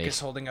 everybody. Luke is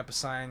holding up a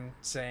sign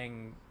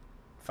saying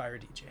 "Fire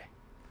DJ."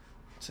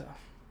 So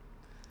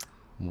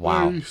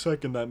Wow,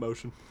 second that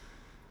motion.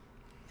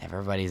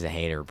 everybody's a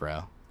hater,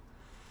 bro.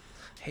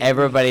 haters-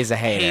 Everybody's a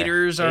hater.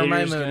 haters are my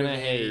Haters gonna motivators.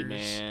 hate,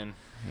 man.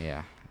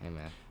 Yeah,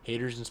 amen.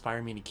 Haters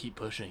inspire me to keep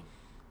pushing.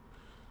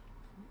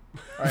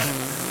 All right,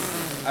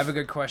 I have a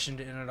good question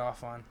to end it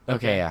off on.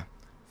 Okay, yeah.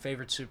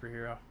 Favorite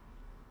superhero?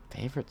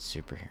 Favorite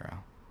superhero?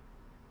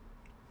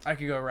 I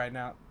could go right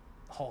now.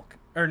 Hulk.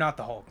 Or not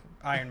the Hulk.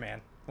 Iron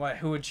Man. What?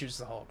 Who would choose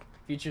the Hulk?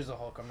 If you choose the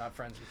Hulk, I'm not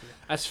friends with you.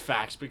 That's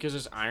facts, because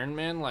as Iron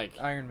Man, like,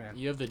 Iron Man.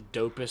 you have the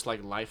dopest,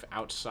 like, life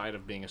outside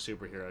of being a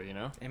superhero, you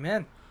know?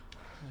 Amen.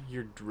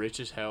 You're rich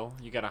as hell.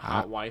 You got a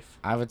hot wife.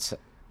 I would say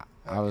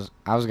I was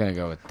gonna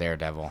go with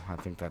Daredevil. I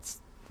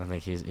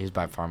think he's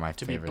by far my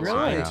To be favorite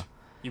blind. superhero.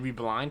 You be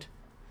blind?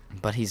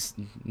 But he's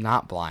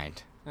not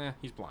blind.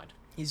 He's blind.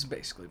 He's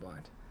basically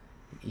blind.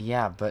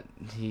 Yeah, but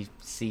he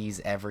sees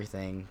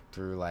everything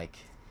through like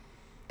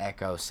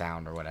echo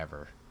sound or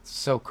whatever. It's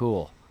so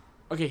cool.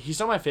 Okay, he's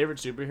not my favorite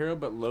superhero,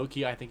 but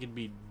low-key, I think it'd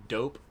be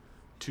dope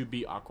to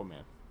be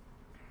Aquaman.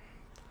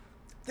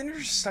 Then you're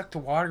just stuck to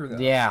water, though.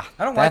 Yeah,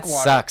 I don't that like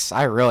water. sucks.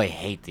 I really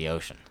hate the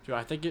ocean. Dude,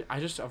 I think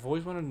I've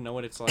always wanted to know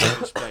what it's like.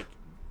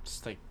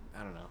 Just like,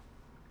 I don't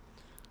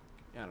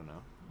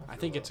know. I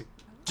think it's a.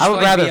 I would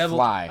like rather be able-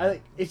 fly.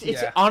 It's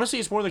Yeah. honestly,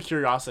 it's more the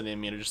curiosity in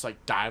me to just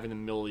like dive in the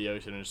middle of the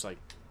ocean and just like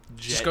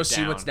Just go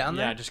see what's down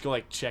there? Yeah, just go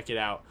like check it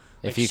out.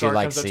 If Like, you could, shark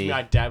like, comes up to see- me,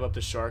 I dab up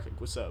the shark. Like,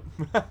 what's up?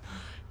 You know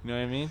what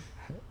I mean?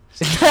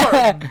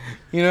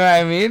 You know what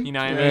I mean? You know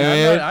what I You mean? know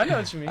I what know, I know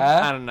what you mean.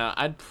 I don't know.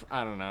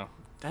 I don't know.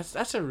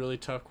 That's a really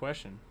tough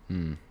question.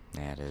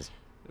 Yeah, it is.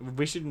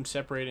 We should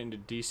separate it into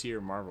DC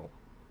or Marvel.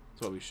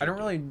 That's what we should. I don't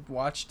do. really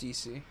watch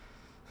DC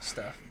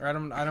stuff. Or I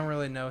don't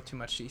really know too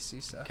much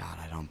DC stuff. God,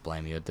 I don't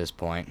blame you at this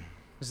point.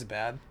 Is it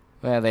bad?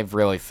 Well, they've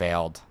really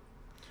failed.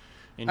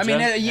 And I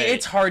mean,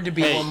 it's hard to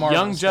beat what Marvel's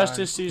Young done.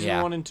 Justice season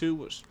Yeah. 1 and 2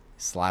 was.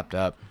 Slapped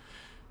up.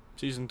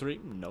 Season 3,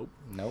 nope.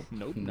 Nope.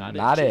 Nope, Not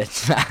not it.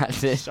 it.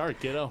 Not it. Sorry,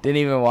 kiddo. Didn't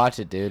even watch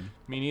it, dude.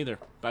 Me neither.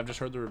 But I've just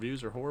heard the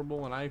reviews are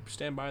horrible, and I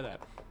stand by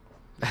that.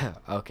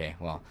 Okay,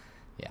 well,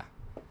 yeah.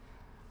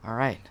 All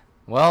right.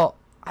 Well,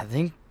 I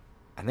think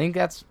that's I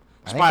think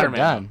we're Spider-Man,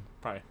 done. though,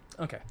 probably.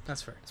 Okay,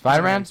 that's fair.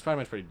 Spider-Man?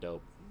 Spider-Man's pretty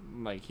dope.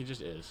 Like, he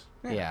just is.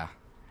 Yeah.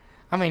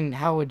 I mean,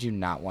 how would you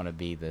not want to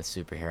be the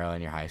superhero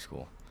in your high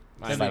school?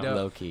 I Just know. like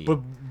low key.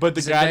 But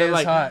the guy that Zendaya's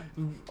like hot.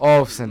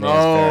 Oh,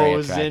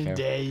 Zendaya's very attractive.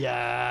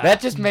 Zendaya.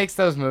 That just makes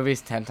those movies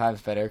 10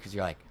 times better because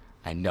you're like,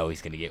 I know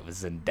he's gonna get with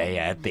Zendaya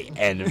at the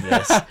end of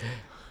this.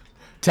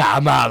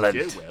 Tom Holland.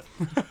 Get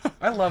with.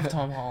 I love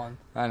Tom Holland.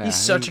 I know. He's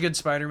such a good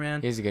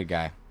Spider-Man. He's a good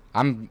guy.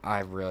 I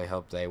really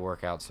hope they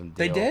work out some deal.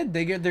 They did.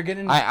 They're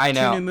getting I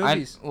know. two new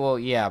movies. Well,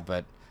 yeah,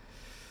 but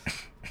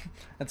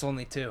That's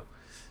only two.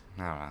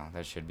 I don't know.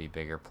 There should be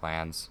bigger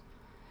plans.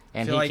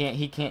 And feel like-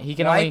 he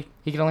can why-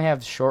 only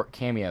have short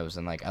cameos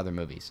in like other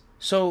movies.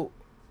 So,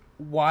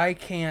 why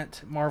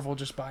can't Marvel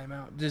just buy him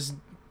out? Does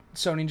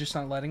Sony just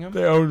not letting him?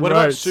 What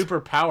about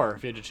superpower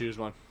if you had to choose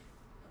one?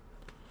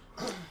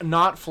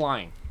 Not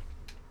flying.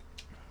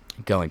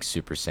 Going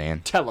Super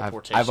Saiyan.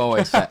 Teleportation.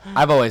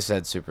 I've always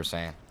said Super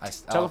Saiyan.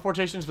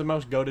 Teleportation is the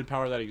most goated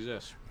power that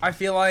exists. I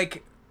feel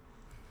like,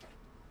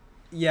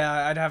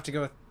 yeah, I'd have to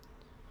go with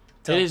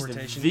It is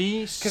teleportation.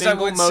 the Because I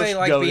single would most say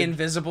like goated. be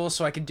invisible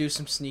so I could do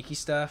some sneaky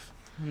stuff.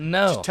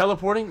 No. Just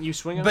teleporting, you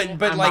swing on But me,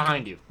 but I'm like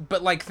behind you.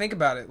 but like think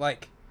about it.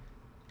 Like,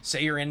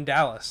 say you're in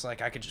Dallas,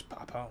 like I could just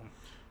pop home.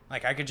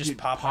 Like I could just Dude,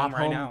 pop home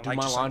right now. do Like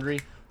my just laundry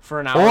for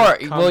an hour. Or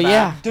come well, back.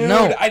 yeah. Dude,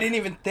 No. I didn't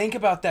even think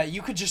about that.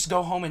 You could just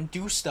go home and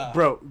do stuff.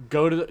 Bro,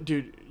 go to the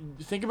dude.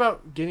 Think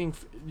about getting.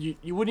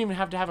 You wouldn't even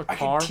have to have a I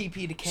car. could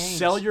TP to Canes.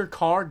 Sell your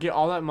car, get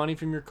all that money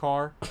from your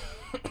car.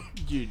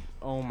 Dude,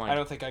 oh my. I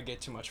don't think I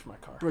get too much for my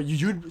car. Bro,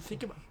 you'd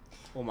think about.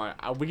 Oh my,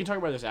 we can talk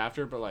about this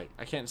after, but like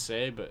I can't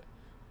say, but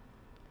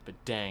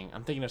dang,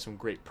 I'm thinking of some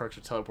great perks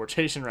of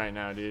teleportation right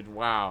now, dude.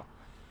 Wow,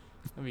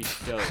 that'd be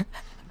dope,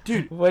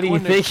 dude. What are you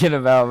going to- thinking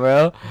about,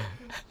 bro?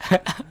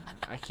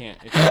 I can't.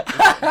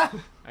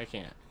 I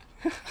can't.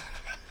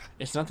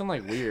 It's nothing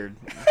like weird.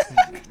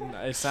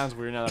 It sounds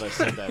weird now that I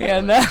said that.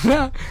 Yeah,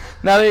 but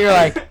now that you're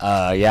like,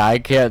 yeah, I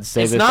can't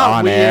say it's this not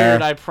on weird.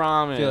 air. I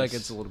promise. I feel like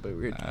it's a little bit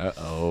weird.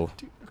 Oh.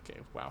 Okay,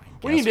 wow.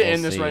 guess We need to we'll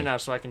end this see. right now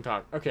so I can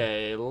talk.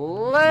 Okay,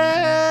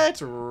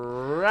 let's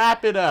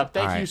wrap it up.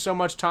 Thank All you right. so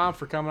much, Tom,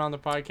 for coming on the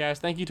podcast.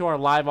 Thank you to our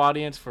live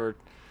audience for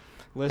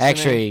listening.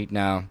 Actually,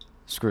 no.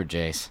 Screw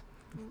Jace.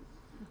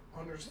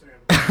 Understand.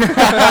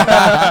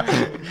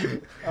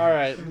 all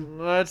right,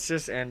 let's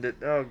just end it.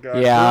 Oh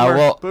god. Yeah, Boomer,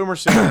 well- Boomer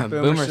Sooner.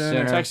 Boomer Sooner.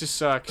 Sooner. Texas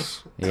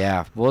sucks.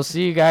 Yeah, we'll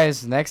see you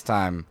guys next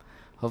time.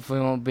 Hopefully,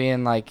 it won't be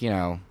in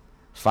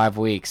 5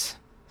 weeks.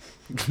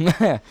 All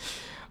It's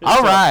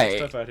right.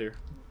 tough out here.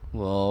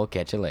 We'll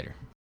catch you later.